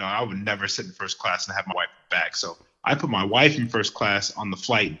 fine. I would never sit in first class and have my wife back. So I put my wife in first class on the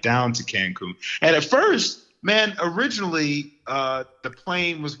flight down to Cancun. And at first, man, originally, the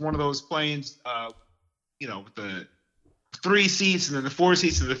plane was one of those planes, with the 3 seats and then the 4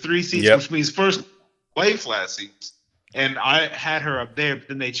 seats and the 3 seats, which means first lay flat seats. And I had her up there, but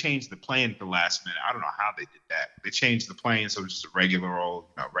then they changed the plane at the last minute. I don't know how they did that. They changed the plane, so it's just a regular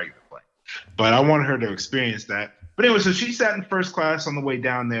plane. But I wanted her to experience that. But anyway, so she sat in first class on the way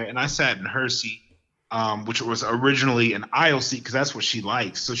down there, and I sat in her seat, which was originally an aisle seat because that's what she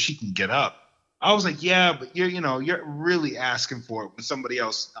likes, so she can get up. I was like, yeah, but you're really asking for it when somebody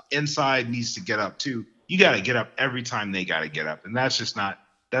else inside needs to get up too. You got to get up every time they got to get up, and that's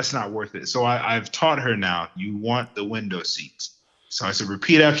not worth it. So I've taught her now. You want the window seats. So I said,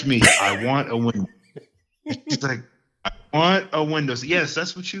 repeat after me. I want a window. She's like, I want a window. Yes,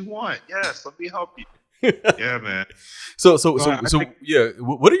 that's what you want. Yes, let me help you. Yeah, man. So yeah.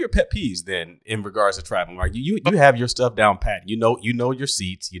 What are your pet peeves then in regards to traveling? Like you have your stuff down pat. You know your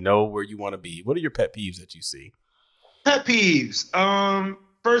seats. You know where you want to be. What are your pet peeves that you see? Pet peeves.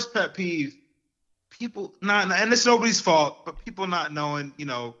 First pet peeve. People not, and it's nobody's fault, but people not knowing.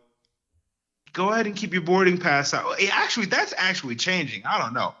 Go ahead and keep your boarding pass out. Actually, that's actually changing. I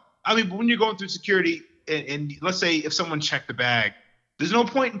don't know. But when you're going through security. And let's say if someone checked the bag, there's no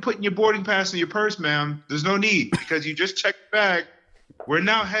point in putting your boarding pass in your purse, ma'am. There's no need because you just checked the bag. We're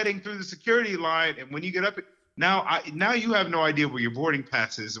now heading through the security line, and when you get up, now you have no idea where your boarding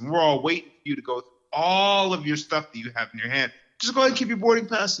pass is, and we're all waiting for you to go through all of your stuff that you have in your hand. Just go ahead and keep your boarding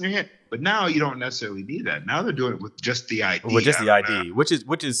pass in your hand. But now you don't necessarily need that. Now they're doing it with just the ID. With just the ID,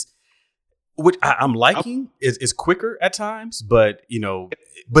 which I'm liking is quicker at times, but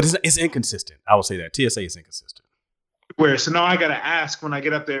it's inconsistent. I will say that TSA is inconsistent. So now I got to ask when I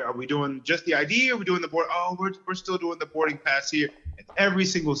get up there, are we doing just the ID? Or are we doing the board? Oh, we're still doing the boarding pass here. And every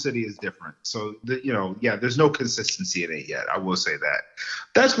single city is different. So, there's no consistency in it yet. I will say that.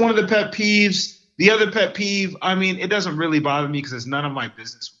 That's one of the pet peeves. The other pet peeve, it doesn't really bother me because it's none of my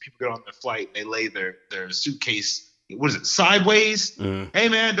business. When people get on their flight, they lay their suitcase, what is it, sideways? Hey,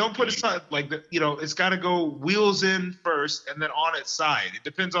 man, don't put it side. It's got to go wheels in first and then on its side. It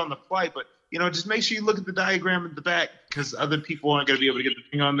depends on the flight, but just make sure you look at the diagram in the back because other people aren't going to be able to get the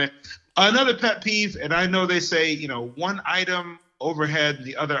thing on there. Another pet peeve, and I know they say, one item overhead,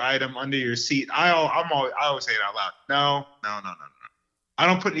 the other item under your seat. I always say it out loud. No. I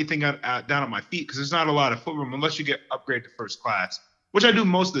don't put anything down at my feet because there's not a lot of footroom unless you get upgraded to first class, which I do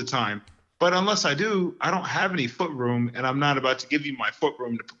most of the time. But unless I do, I don't have any footroom, and I'm not about to give you my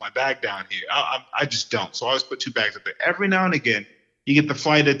footroom to put my bag down here. I just don't. So I always put 2 bags up there. Every now and again, you get the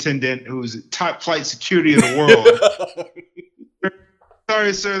flight attendant who's top flight security in the world.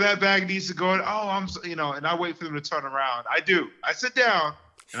 Sorry, sir, that bag needs to go in. Oh, and I wait for them to turn around. I do. I sit down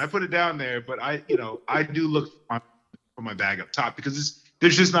and I put it down there, but I do look for my bag up top because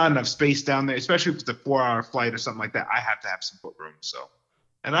there's just not enough space down there, especially if it's a 4-hour flight or something like that. I have to have some foot room. So,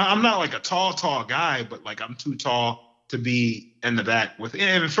 and I'm not like a tall guy, but like I'm too tall to be in the back with.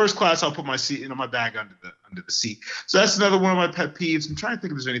 And in first class, I'll put my seat, my bag under the seat. So that's another one of my pet peeves. I'm trying to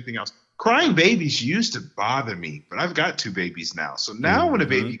think if there's anything else. Crying babies used to bother me, but I've got 2 babies now. So now when a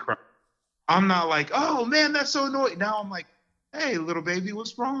baby cries, I'm not like, oh man, that's so annoying. Now I'm like, hey, little baby,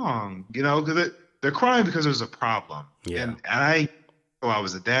 what's wrong? Because they're crying because there's a problem. Yeah. And I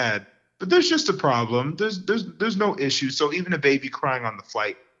was a dad, but there's just a problem. There's no issue. So even a baby crying on the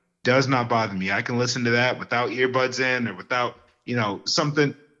flight does not bother me. I can listen to that without earbuds in or without,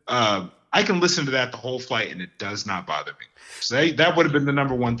 something. I can listen to that the whole flight and it does not bother me. So that would have been the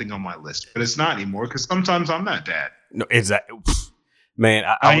number one thing on my list, but it's not anymore because sometimes I'm not dad. No, exactly. Man,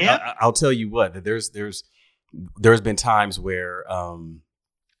 I'll tell you what, that there's been times where,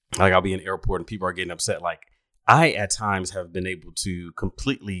 like I'll be in the airport and people are getting upset. Like I, at times, have been able to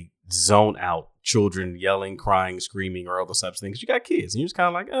completely zone out children yelling, crying, screaming, or all those types of things. You got kids and you're just kind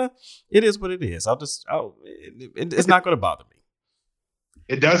of like, it is what it is. It's not going to bother me.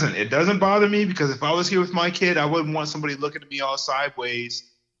 It doesn't bother me because if I was here with my kid, I wouldn't want somebody looking at me all sideways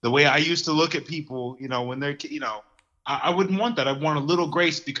the way I used to look at people, when they're, I wouldn't want that. I want a little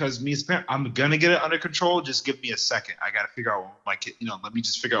grace because me as a parent, I'm going to get it under control. Just give me a second. I got to figure out what my kid, let me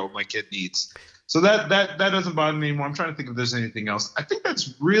just figure out what my kid needs. So that doesn't bother me anymore. I'm trying to think if there's anything else. I think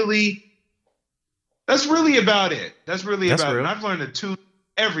that's really about it. That's really about it. And I've learned to tune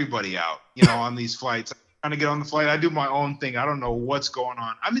everybody out, on these flights. I'm trying to get on the flight. I do my own thing. I don't know what's going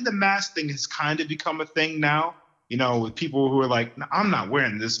on. I mean, the mask thing has kind of become a thing now, with people who are like, I'm not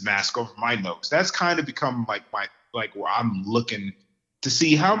wearing this mask over my nose. That's kind of become like where I'm looking to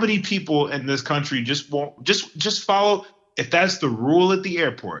see how many people in this country just won't just follow. If that's the rule at the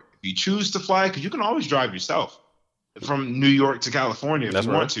airport, if you choose to fly, because you can always drive yourself from New York to California if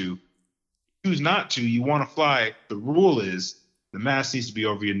you want to. Choose not to, you want to fly. The rule is the mask needs to be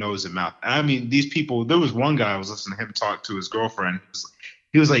over your nose and mouth. And I mean, these people, there was one guy I was listening to him talk to his girlfriend.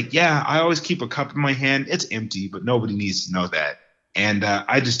 He was like, yeah, I always keep a cup in my hand. It's empty, but nobody needs to know that. And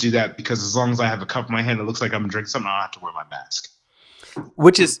I just do that because as long as I have a cup in my hand, it looks like I'm drinking something, I don't have to wear my mask.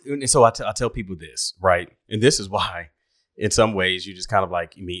 Which is, so I tell people this, right? And this is why, in some ways, you just kind of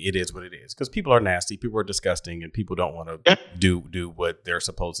like, it is what it is. Because people are nasty, people are disgusting, and people don't want to do what they're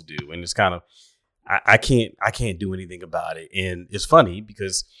supposed to do. And it's kind of, I can't do anything about it. And it's funny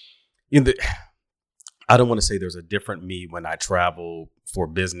because I don't want to say there's a different me when I travel for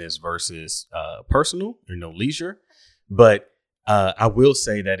business versus personal, leisure. But I will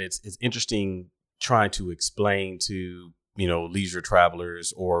say that it's interesting trying to explain to, leisure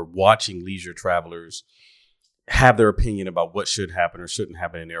travelers or watching leisure travelers have their opinion about what should happen or shouldn't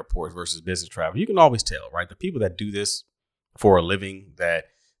happen in airports versus business travel. You can always tell, right? The people that do this for a living, that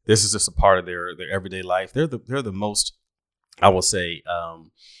this is just a part of their everyday life. They're the most, I will say,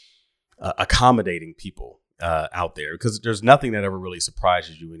 accommodating people out there, because there's nothing that ever really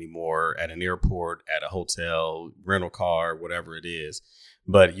surprises you anymore at an airport, at a hotel, rental car, whatever it is.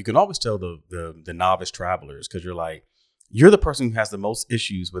 But you can always tell the novice travelers, because you're the person who has the most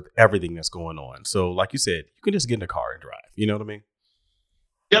issues with everything that's going on. So like you said, you can just get in the car and drive. You know what I mean?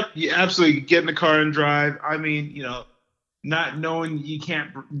 Yep, you absolutely get in the car and drive. I mean, not knowing you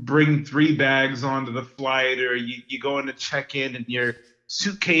can't bring 3 bags onto the flight, or you go in to check in and your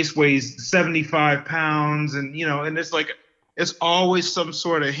suitcase weighs 75 pounds and, and it's always some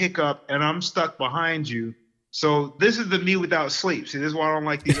sort of hiccup and I'm stuck behind you. So this is the me without sleep. See, this is why I don't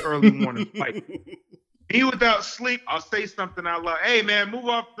like these early morning flights. Me without sleep, I'll say something out loud. Hey, man, move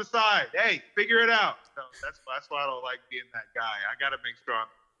off the side. Hey, figure it out. So that's why I don't like being that guy. I got to make sure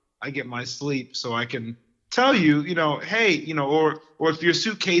I get my sleep so I can tell you, hey, or if your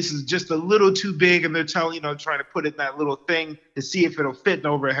suitcase is just a little too big and they're trying to put it in that little thing to see if it'll fit in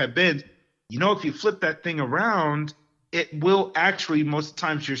overhead bins. If you flip that thing around, it will actually, most of the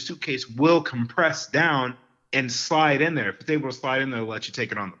times your suitcase will compress down and slide in there. If it's able to slide in there, they'll let you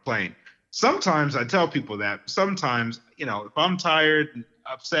take it on the plane. Sometimes I tell people that. Sometimes, if I'm tired and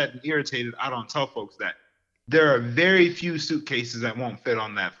upset and irritated, I don't tell folks that. There are very few suitcases that won't fit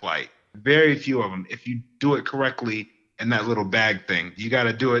on that flight. Very few of them. If you do it correctly in that little bag thing, you got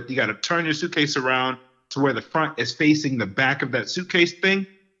to do it. You got to turn your suitcase around to where the front is facing the back of that suitcase thing,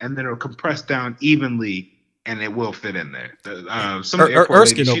 and then it'll compress down evenly, and it will fit in there.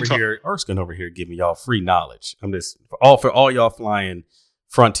 Erskine over here giving y'all free knowledge. I'm just for all y'all flying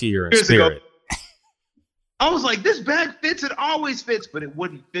Frontier and Spirit. I was like, this bag fits. It always fits, but it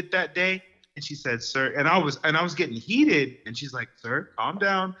wouldn't fit that day. And she said, sir, and I was getting heated. And she's like, sir, calm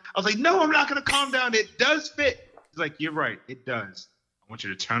down. I was like, no, I'm not going to calm down. It does fit. She's like, you're right. It does. want you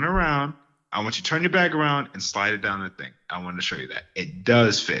to turn around. I want you to turn your bag around and slide it down the thing. I want to show you that. It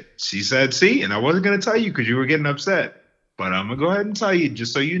does fit. She said, see, and I wasn't going to tell you because you were getting upset. But I'm going to go ahead and tell you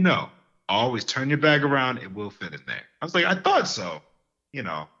just so you know. Always turn your bag around. It will fit in there. I was like, I thought so.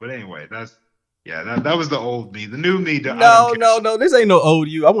 But anyway, that was the old me. The new me. No. This ain't no old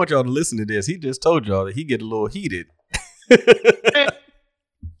you. I want y'all to listen to this. He just told y'all that he get a little heated.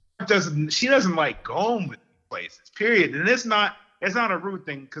 She doesn't like going with places, period. And it's not a rude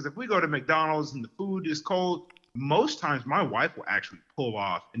thing, because if we go to McDonald's and the food is cold, most times my wife will actually pull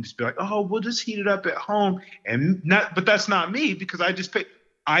off and just be like, oh, we'll just heat it up at home. But that's not me, because I just paid.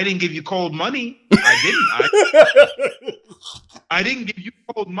 I didn't give you cold money. I didn't give you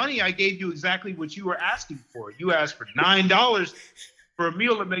cold money. I gave you exactly what you were asking for. You asked for $9 for a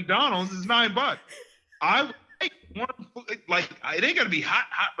meal at McDonald's. It's $9. I would take one, it ain't gonna be hot,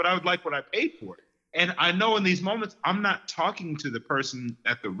 but I would like what I paid for it. And I know in these moments, I'm not talking to the person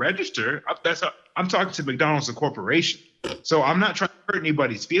at the register. I'm talking to McDonald's, the corporation. So I'm not trying to hurt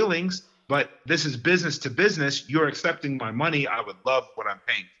anybody's feelings, but this is business to business. You're accepting my money. I would love what I'm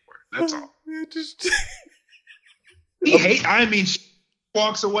paying for. That's all. She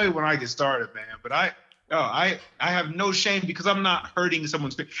walks away when I get started, man. But I have no shame, because I'm not hurting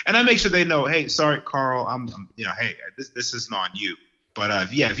someone's feelings. And I make sure they know, hey, sorry, Carl, hey, this isn't on you. But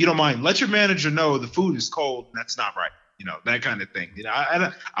if you don't mind, let your manager know the food is cold and that's not right. That kind of thing.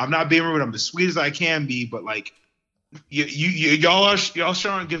 I'm not being rude. I'm as sweet as I can be, but like, y'all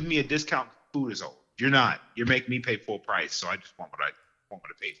aren't giving me a discount. Food is old. You're not. You're making me pay full price. So I just want what I want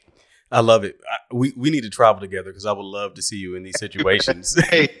to pay for. I love it. We need to travel together, because I would love to see you in these situations.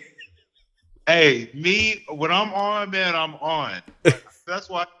 Hey, me, when I'm on, man, I'm on. That's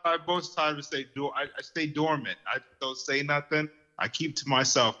why I most times I stay dormant. I don't say nothing. I keep to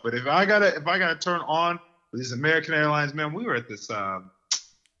myself. But if I gotta turn on with this American Airlines, man, we were at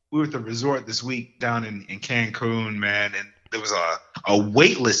the resort this week down in Cancun, man, and there was a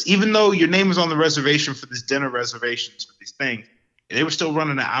wait list. Even though your name was on the reservation for this dinner reservations for these things, they were still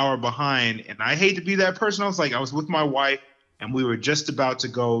running an hour behind. And I hate to be that person. I was with my wife, and we were just about to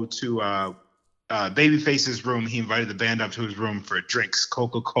go to Babyface's room. He invited the band up to his room for drinks,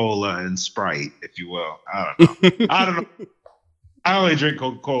 Coca-Cola and Sprite, if you will. I don't know. I only drink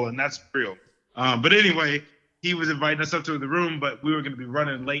Coca-Cola, and that's real. But anyway, he was inviting us up to the room, but we were going to be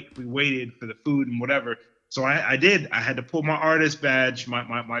running late. We waited for the food and whatever. So I did. I had to pull my artist badge,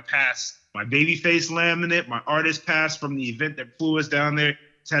 my pass, my Babyface laminate, my artist pass from the event that flew us down there.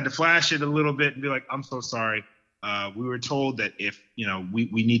 Just had to flash it a little bit and be like, I'm so sorry. We were told that if,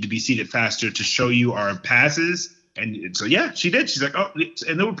 we need to be seated faster to show you our passes. And so, yeah, she did. She's like, oh,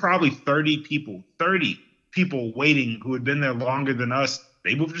 and there were probably 30 people waiting who had been there longer than us.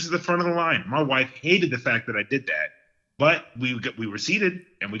 They moved us to the front of the line. My wife hated the fact that I did that, but we were seated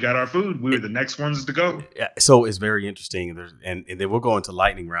and we got our food. We were the next ones to go. Yeah, so it's very interesting. And then we'll go into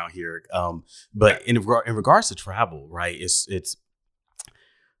lightning round here. But in regards to travel, right? It's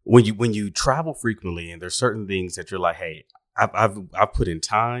when you travel frequently, and there's certain things that you're like, hey, I've put in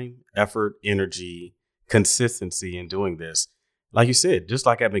time, effort, energy, consistency in doing this. Like you said, just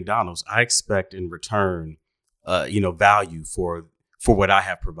like at McDonald's, I expect in return, value for what I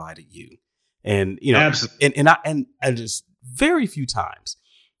have provided you. And, Absolutely. and just very few times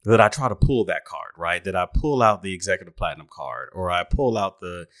that I try to pull that card, right? That I pull out the Executive Platinum card, or I pull out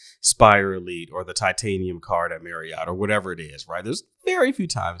the Spire Elite or the Titanium card at Marriott, or whatever it is, right? There's very few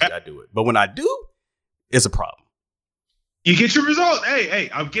times that I do it. But when I do, it's a problem. You get your results. Hey,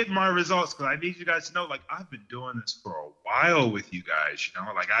 I'm getting my results, because I need you guys to know, I've been doing this for a while with you guys,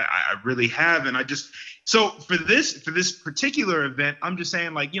 I really have. And so for this particular event, I'm just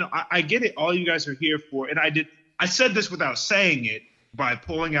saying, I get it. All you guys are here for, and I said this without saying it by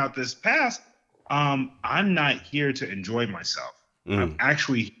pulling out this pass. I'm not here to enjoy myself. I'm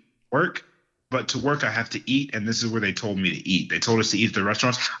actually work. But to work, I have to eat, and this is where they told me to eat. They told us to eat at the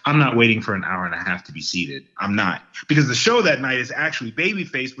restaurants. I'm not waiting for an hour and a half to be seated. I'm not. Because the show that night is actually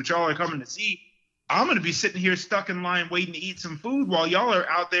Babyface, which y'all are coming to see. I'm going to be sitting here stuck in line waiting to eat some food while y'all are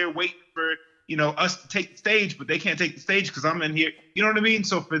out there waiting for, us to take the stage, but they can't take the stage because I'm in here. You know what I mean?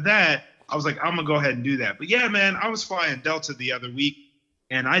 So for that, I was like, I'm going to go ahead and do that. But yeah, man, I was flying Delta the other week,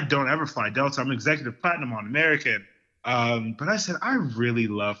 and I don't ever fly Delta. I'm Executive Platinum on American. But I said, I really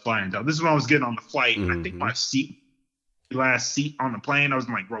love flying Delta. This is when I was getting on the flight. And I think my last seat on the plane, I was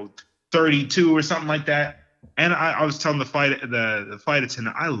in row 32 or something like that. And I was telling the flight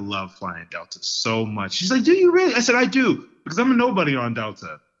attendant, I love flying Delta so much. She's like, do you really? I said, I do, because I'm a nobody on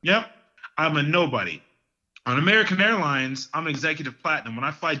Delta. Yep, I'm a nobody. On American Airlines, I'm Executive Platinum. When I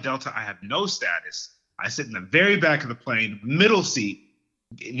fly Delta, I have no status. I sit in the very back of the plane, middle seat.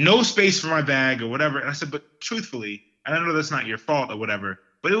 no space for my bag or whatever. And I said, but truthfully, and I know that's not your fault or whatever,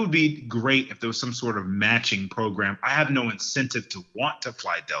 but it would be great if there was some sort of matching program. I have no incentive to want to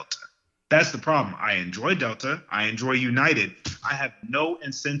fly Delta. That's the problem. I enjoy Delta. I enjoy United. I have no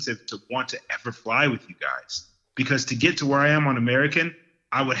incentive to want to ever fly with you guys, because to get to where I am on American,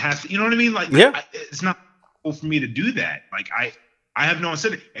 I would have to, you know what I mean? Like, yeah. It's not cool for me to do that. Like, I have no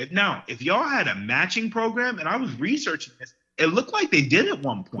incentive. Now, if y'all had a matching program, and I was researching this, it looked like they did at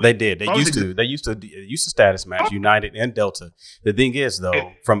one point. They did. They used to status match United and Delta. The thing is,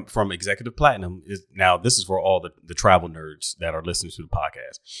 though, from Executive Platinum is now this is for all the travel nerds that are listening to the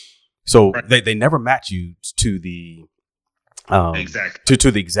podcast. So they never match you to the exactly to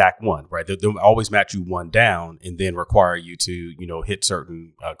the exact one, right? They'll always match you one down and then require you to hit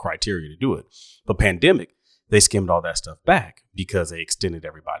certain criteria to do it. But Pandemic, they skimmed all that stuff back because they extended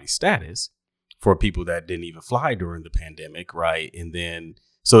everybody's status for people that didn't even fly during the pandemic, right? And then,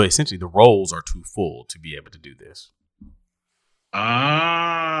 so essentially the roles are too full to be able to do this.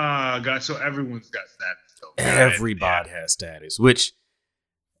 God, so everyone's got status. So everybody has status, which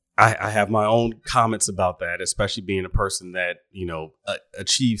I have my own comments about that, especially being a person that,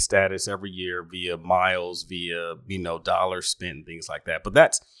 achieves status every year via miles, via, dollars spent and things like that. But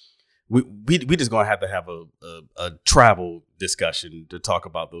that's, we just gonna have to have a travel discussion to talk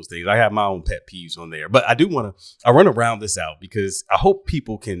about those things. I have my own pet peeves on there, but I do want to. I run around this out because I hope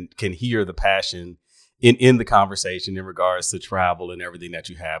people can hear the passion in the conversation in regards to travel and everything that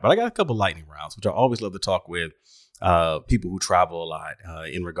you have. But I got a couple lightning rounds, which I always love to talk with people who travel a lot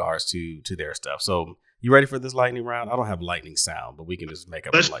in regards to their stuff. So you ready for this lightning round? I don't have lightning sound, but we can just make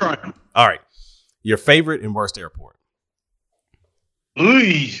up. Let's try. All right, your favorite and worst airport.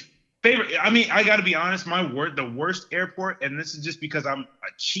 Ooh. Favorite. I mean, I got to be honest. The worst airport, and this is just because I'm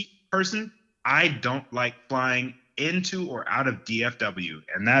a cheap person. I don't like flying into or out of DFW,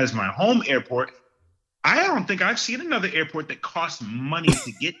 and that is my home airport. I don't think I've seen another airport that costs money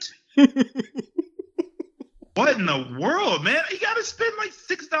to get to. What in the world, man? You got to spend like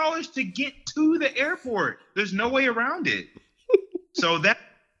 $6 to get to the airport. There's no way around it. So that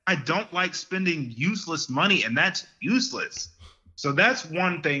I don't like spending useless money, and that's useless. So that's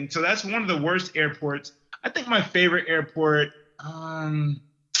one thing. So that's one of the worst airports. I think my favorite airport, man,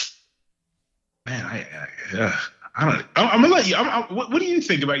 I don't know. I'm gonna let you. What do you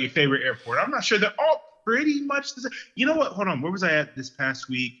think about your favorite airport? I'm not sure. They're all pretty much the same. You know what? Hold on. Where was I at this past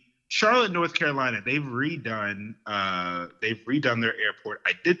week? Charlotte, North Carolina. They've redone their airport.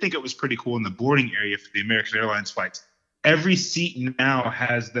 I did think it was pretty cool in the boarding area for the American Airlines flights. Every seat now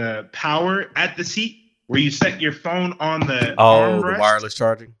has the power at the seat, where you set your phone on the armrest. The wireless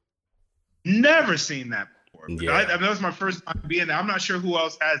charging? Never seen that before. Yeah. That was my first time being there. I'm not sure who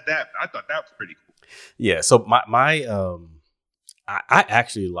else has that, but I thought that was pretty cool. Yeah, so I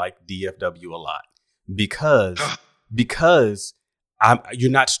actually like DFW a lot because you're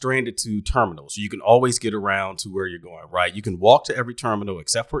not stranded to terminals. You can always get around to where you're going, right? You can walk to every terminal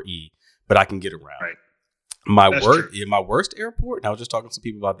except for E, but I can get around. Right. My worst airport, and I was just talking to some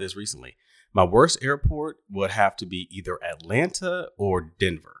people about this recently. My worst airport would have to be either Atlanta or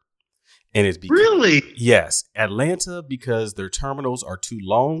Denver. And it's because, really? Yes, Atlanta, because their terminals are too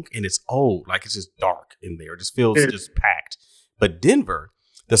long and it's old. Like, it's just dark in there. It just feels just packed. But Denver,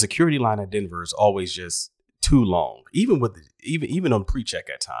 the security line at Denver is always just too long, even on pre-check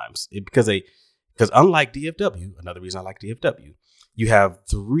at times. Because unlike DFW, another reason I like DFW, you have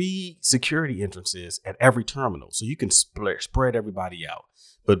 3 security entrances at every terminal, so you can spread everybody out.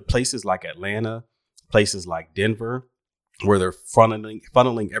 But places like Atlanta, places like Denver, where they're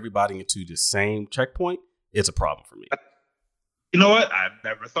funneling everybody into the same checkpoint, it's a problem for me. You know what? I've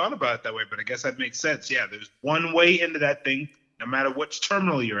never thought about it that way, but I guess that makes sense. Yeah, there's one way into that thing. No matter which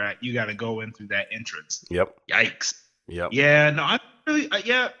terminal you're at, you got to go in through that entrance. Yep. Yikes. Yep. Yeah. No,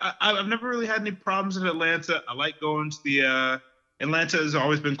 I've never really had any problems in Atlanta. I like going to the. Atlanta has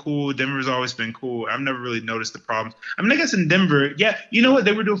always been cool. Denver's always been cool. I've never really noticed the problems. I mean, I guess in Denver, yeah, you know what?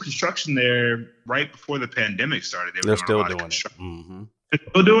 They were doing construction there right before the pandemic started. They're still doing it. Mm-hmm. They're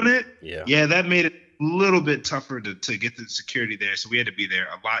still doing it? Yeah. Yeah, that made it a little bit tougher to get the security there. So we had to be there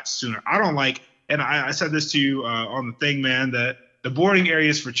a lot sooner. I don't like, and I said this to you on the thing, man, that the boarding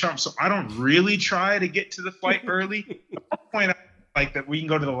area is for chumps. So I don't really try to get to the flight early. At one point, like that we can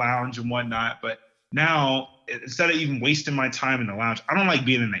go to the lounge and whatnot, but now, instead of even wasting my time in the lounge, I don't like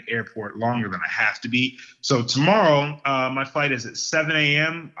being in the airport longer than I have to be. So tomorrow, my flight is at 7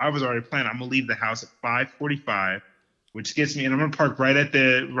 a.m. I was already planning. I'm gonna leave the house at 5:45, which gets me, and I'm gonna park right at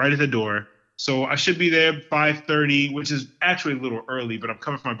the door. So I should be there 5:30, which is actually a little early, but I'm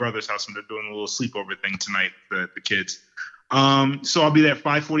coming from my brother's house and they're doing a little sleepover thing tonight, the kids. So I'll be there at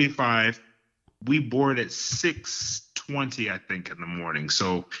 5:45. We board at 6:20, I think, in the morning.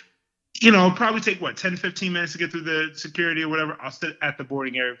 So, probably take 10, 15 minutes to get through the security or whatever. I'll sit at the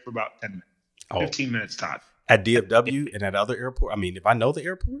boarding area for about 10 minutes, 15 minutes tops. At DFW and at other airport. I mean, if I know the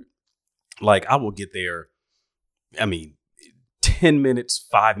airport, like I will get there. I mean, 10 minutes,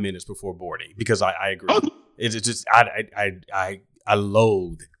 5 minutes before boarding, because I agree. Oh. It's just I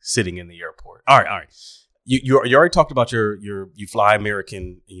loathe sitting in the airport. All right. You already talked about you fly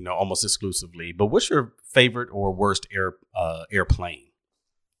American, almost exclusively. But what's your favorite or worst airplane?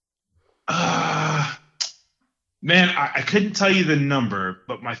 Man, I couldn't tell you the number,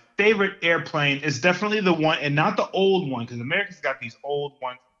 but my favorite airplane is definitely the one, and not the old one, because America's got these old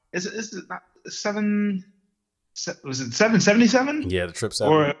ones. Is it not was it 777? Yeah, the Trip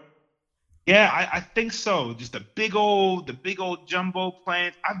 7. Yeah, I think so. Just the big old jumbo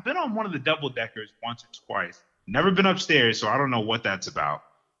planes. I've been on one of the double deckers once or twice. Never been upstairs, so I don't know what that's about.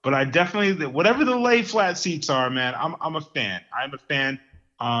 But I definitely, whatever the lay flat seats are, man, I'm a fan. I'm a fan.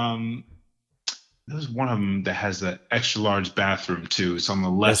 There's one of them that has an extra large bathroom too. It's on the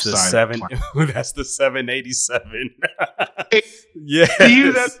left side. That's the 787. Yeah.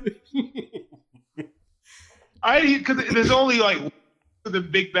 Because there's only like the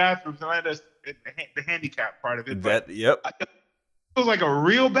big bathrooms, and I just the handicap part of it. Yep. It was like a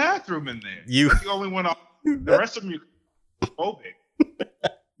real bathroom in there. The only one off. The rest of them you phobic.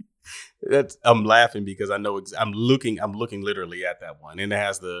 I'm laughing because I know I'm looking literally at that one, and it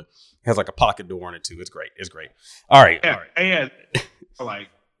has like a pocket door on it too. It's great. All right. Yeah. All right. Yeah. Like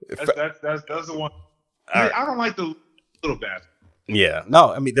that's the one. I don't like the little bathroom. Yeah.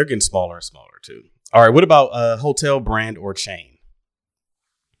 No, I mean they're getting smaller and smaller too. All right. What about hotel brand or chain?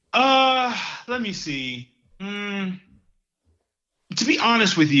 Let me see. To be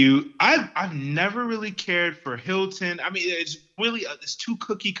honest with you, I've never really cared for Hilton. I mean, it's really it's too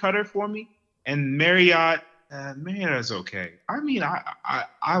cookie cutter for me. And Marriott is okay. I mean,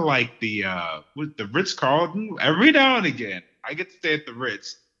 I like with the Ritz-Carlton every now and again. I get to stay at the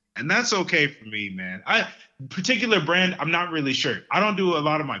Ritz, and that's okay for me, man. Particular brand, I'm not really sure. I don't do a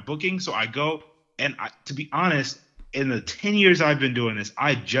lot of my booking, so I go. And to be honest, in the 10 years I've been doing this,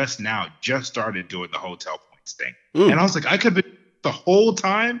 I just started doing the hotel points thing. And I was like, I could be the whole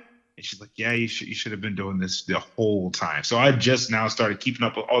time. And she's like, yeah, you should have been doing this the whole time. So I just now started keeping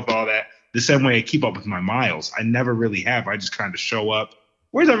up with all that the same way I keep up with my miles. I never really have. I just kind of show up.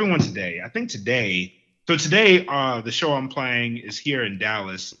 Where's everyone today? I think today, the show I'm playing is here in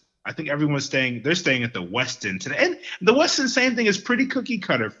Dallas. I think everyone's staying at the Westin today. And the Westin, same thing, is pretty cookie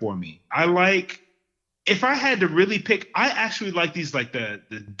cutter for me. If I had to really pick, I actually like these, like the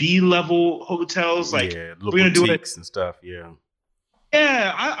B-level hotels, like we're gonna do it and stuff. Yeah,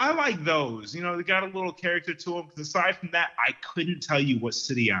 I like those. They got a little character to them. Because aside from that, I couldn't tell you what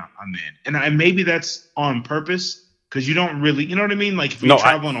city I'm in, and maybe that's on purpose because you don't really, you know what I mean? Like if you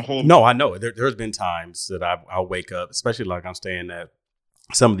travel on a whole. No, I know. There's been times that I'll wake up, especially like I'm staying at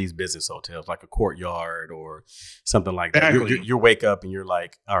some of these business hotels, like a Courtyard or something like that. Exactly. You wake up and you're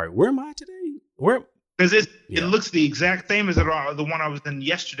like, all right, where am I today? Because it looks the exact same as the one I was in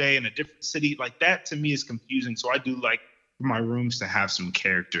yesterday in a different city. Like that to me is confusing. So I do like for my rooms to have some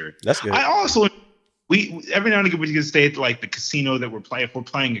character. That's good. I also we every now and again we get to stay at like the casino that we're playing. If we're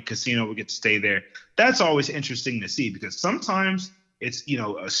playing a casino, we get to stay there. That's always interesting to see because sometimes it's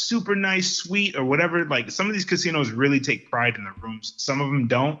a super nice suite or whatever. Like some of these casinos really take pride in the rooms. Some of them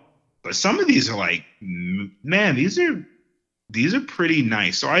don't. But some of these are like, man, these are pretty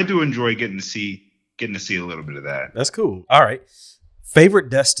nice. So I do enjoy getting to see a little bit of that. That's cool. All right.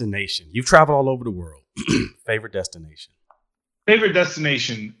 Favorite destination. You've traveled all over the world. Favorite destination.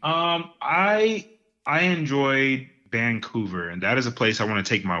 I enjoyed Vancouver, and that is a place I want to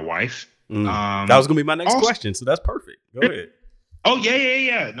take my wife. That was going to be my next question, so that's perfect. Go ahead. Oh,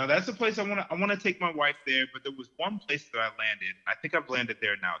 yeah. No, that's a place I want to take my wife there, but there was one place that I landed. I think I've landed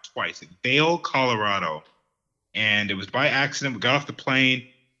there now twice, in Vail, Colorado. And it was by accident. We got off the plane.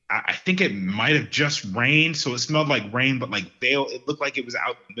 I think it might have just rained, so it smelled like rain, but like Vail, it looked like it was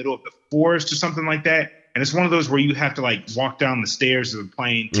out in the middle of the forest or something like that. And it's one of those where you have to like walk down the stairs of the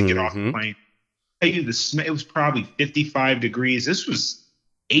plane to get off the plane. It was probably 55 degrees. This was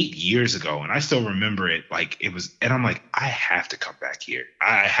 8 years ago, and I still remember it. Like it was, and I'm like, I have to come back here.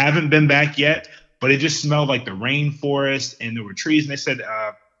 I haven't been back yet, but it just smelled like the rainforest, and there were trees. And they said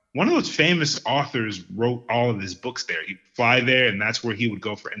one of those famous authors wrote all of his books there. He'd fly there, and that's where he would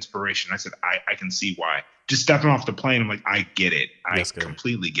go for inspiration. I said, I can see why. Just stepping off the plane, I'm like, I get it. I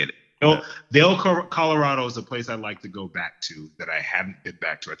completely get it. Vail, Colorado is a place I'd like to go back to that I haven't been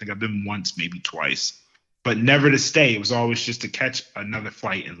back to. I think I've been once, maybe twice. but never to stay. It was always just to catch another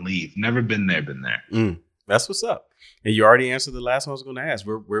flight and leave. Never been there, That's what's up. And you already answered the last one I was going to ask.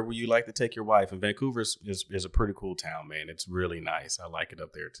 Where would you like to take your wife? And Vancouver is a pretty cool town, man. It's really nice. I like it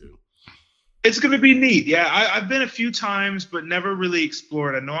up there too. It's going to be neat. Yeah, I've been a few times, but never really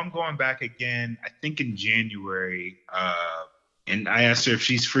explored. I know I'm going back again, I think in January. And I asked her if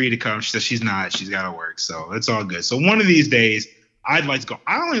she's free to come. She said she's not. She's got to work. So it's all good. So one of these days, I'd like to go.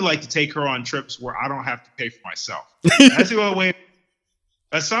 I only like to take her on trips where I don't have to pay for myself. That's the only way.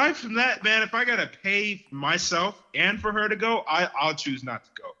 Aside from that, man, if I got to pay for myself and for her to go, I'll choose not to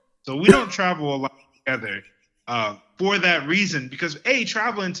go. So we don't travel a lot together for that reason, because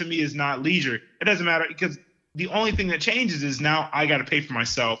traveling to me is not leisure. It doesn't matter, because the only thing that changes is now I got to pay for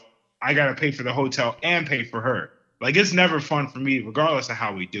myself. I got to pay for the hotel and pay for her. Like, it's never fun for me, regardless of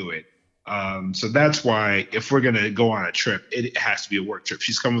how we do it. So that's why if we're going to go on a trip, it has to be a work trip.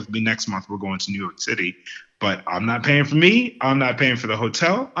 She's coming with me next month. We're going to New York City, but I'm not paying for me. I'm not paying for the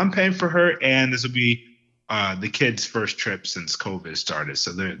hotel. I'm paying for her. And this will be the kids' first trip since COVID started.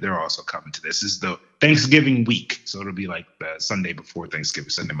 So they're also coming to this. This is the Thanksgiving week. So it'll be like the Sunday before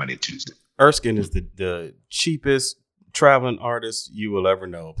Thanksgiving, Sunday, Monday, Tuesday. Erskine is the cheapest traveling artist you will ever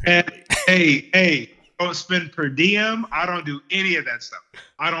know. Apparently. Hey. Don't spend per diem. I don't do any of that stuff.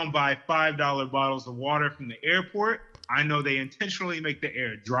 I don't buy $5 bottles of water from the airport. I know they intentionally make the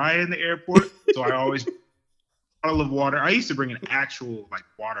air dry in the airport, so I always bottle of water. I used to bring an actual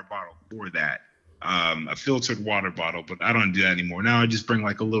water bottle for that, a filtered water bottle, but I don't do that anymore. Now I just bring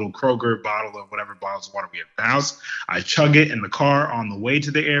a little Kroger bottle of whatever bottles of water we have at the house. I chug it in the car on the way to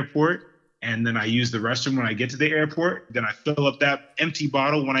the airport. And then I use the restroom when I get to the airport. Then I fill up that empty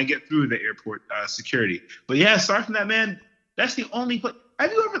bottle when I get through the airport security. But yeah, aside from that, man, that's the only place.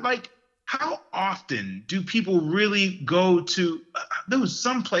 Have you ever, how often do people really go to, there was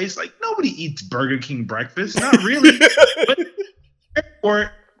some place, nobody eats Burger King breakfast. Not really.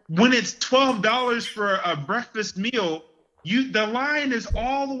 Or when it's $12 for a breakfast meal, the line is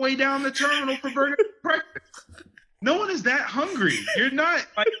all the way down the terminal for Burger King breakfast. No one is that hungry. You're not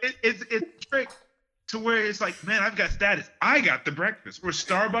it's a trick to where it's man, I've got status. I got the breakfast. Or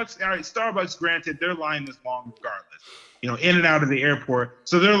Starbucks. All right, Starbucks, granted, their line is long regardless. In and out of the airport.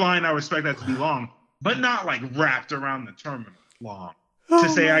 So their line, I would expect that to be long, but not wrapped around the terminal long. To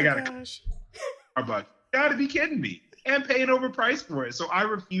say I got a Starbucks. You gotta be kidding me. And paying overpriced for it. So I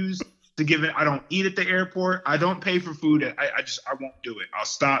refuse to give it. I don't eat at the airport. I don't pay for food. I won't do it. I'll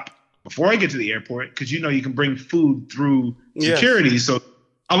stop before I get to the airport, because you can bring food through security. Yes. So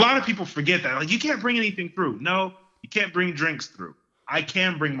a lot of people forget that. You can't bring anything through. No, you can't bring drinks through. I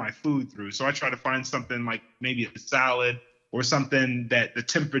can bring my food through. So I try to find something maybe a salad or something that the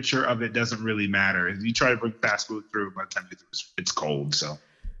temperature of it doesn't really matter. If you try to bring fast food through, by the time it's cold. So,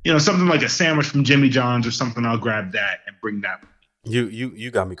 something like a sandwich from Jimmy John's or something, I'll grab that and bring that.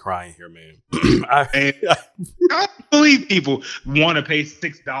 You got me crying here, man. I can't believe people want to pay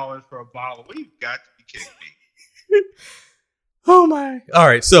 $6 for a bottle. What, you got to be kidding me? Oh my! All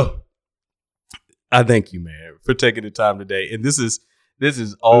right, so I thank you, man, for taking the time today. And this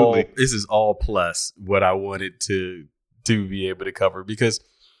is all plus what I wanted to be able to cover, because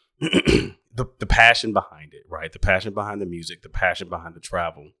the passion behind it, right? The passion behind the music, the passion behind the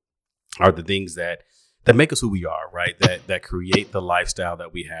travel, are the things that make us who we are, right? That create the lifestyle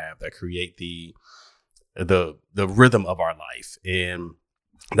that we have, that create the rhythm of our life. And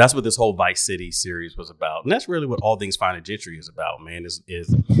that's what this whole Vice City series was about. And that's really what All Things Fine and Gentry is about, man,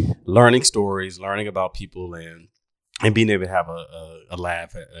 is learning stories, learning about people, and being able to have a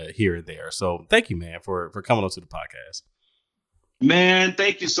laugh here and there. So thank you, man, for coming on to the podcast. Man,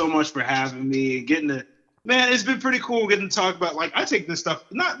 thank you so much for having me and man, it's been pretty cool getting to talk about, I take this stuff,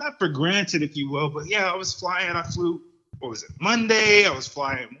 not for granted, if you will, but yeah, I flew, Monday, I was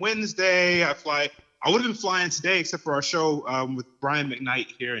flying Wednesday, I would have been flying today, except for our show with Brian McKnight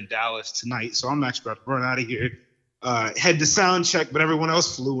here in Dallas tonight, so I'm actually about to run out of here, head to sound check, but everyone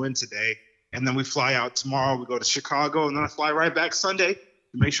else flew in today, and then we fly out tomorrow, we go to Chicago, and then I fly right back Sunday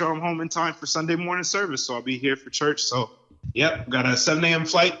to make sure I'm home in time for Sunday morning service, so I'll be here for church, so yep, got a 7 a.m.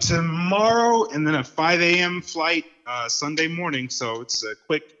 flight tomorrow and then a 5 a.m. flight Sunday morning. So it's a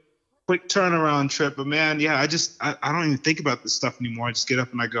quick turnaround trip. But man, yeah, I don't even think about this stuff anymore. I just get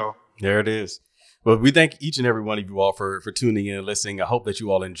up and I go. There it is. Well, we thank each and every one of you all for tuning in and listening. I hope that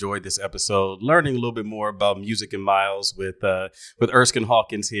you all enjoyed this episode, learning a little bit more about music and miles with Erskine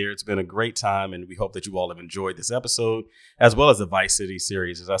Hawkins here. It's been a great time, and we hope that you all have enjoyed this episode, as well as the Vice City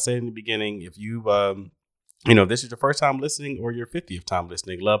series. As I said in the beginning, if you If this is your first time listening or your 50th time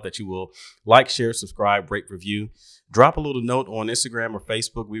listening, love that you will like, share, subscribe, rate, review, drop a little note on Instagram or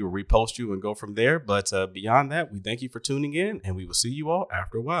Facebook. We will repost you and go from there. But beyond that, we thank you for tuning in, and we will see you all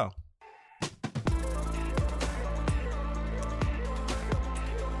after a while.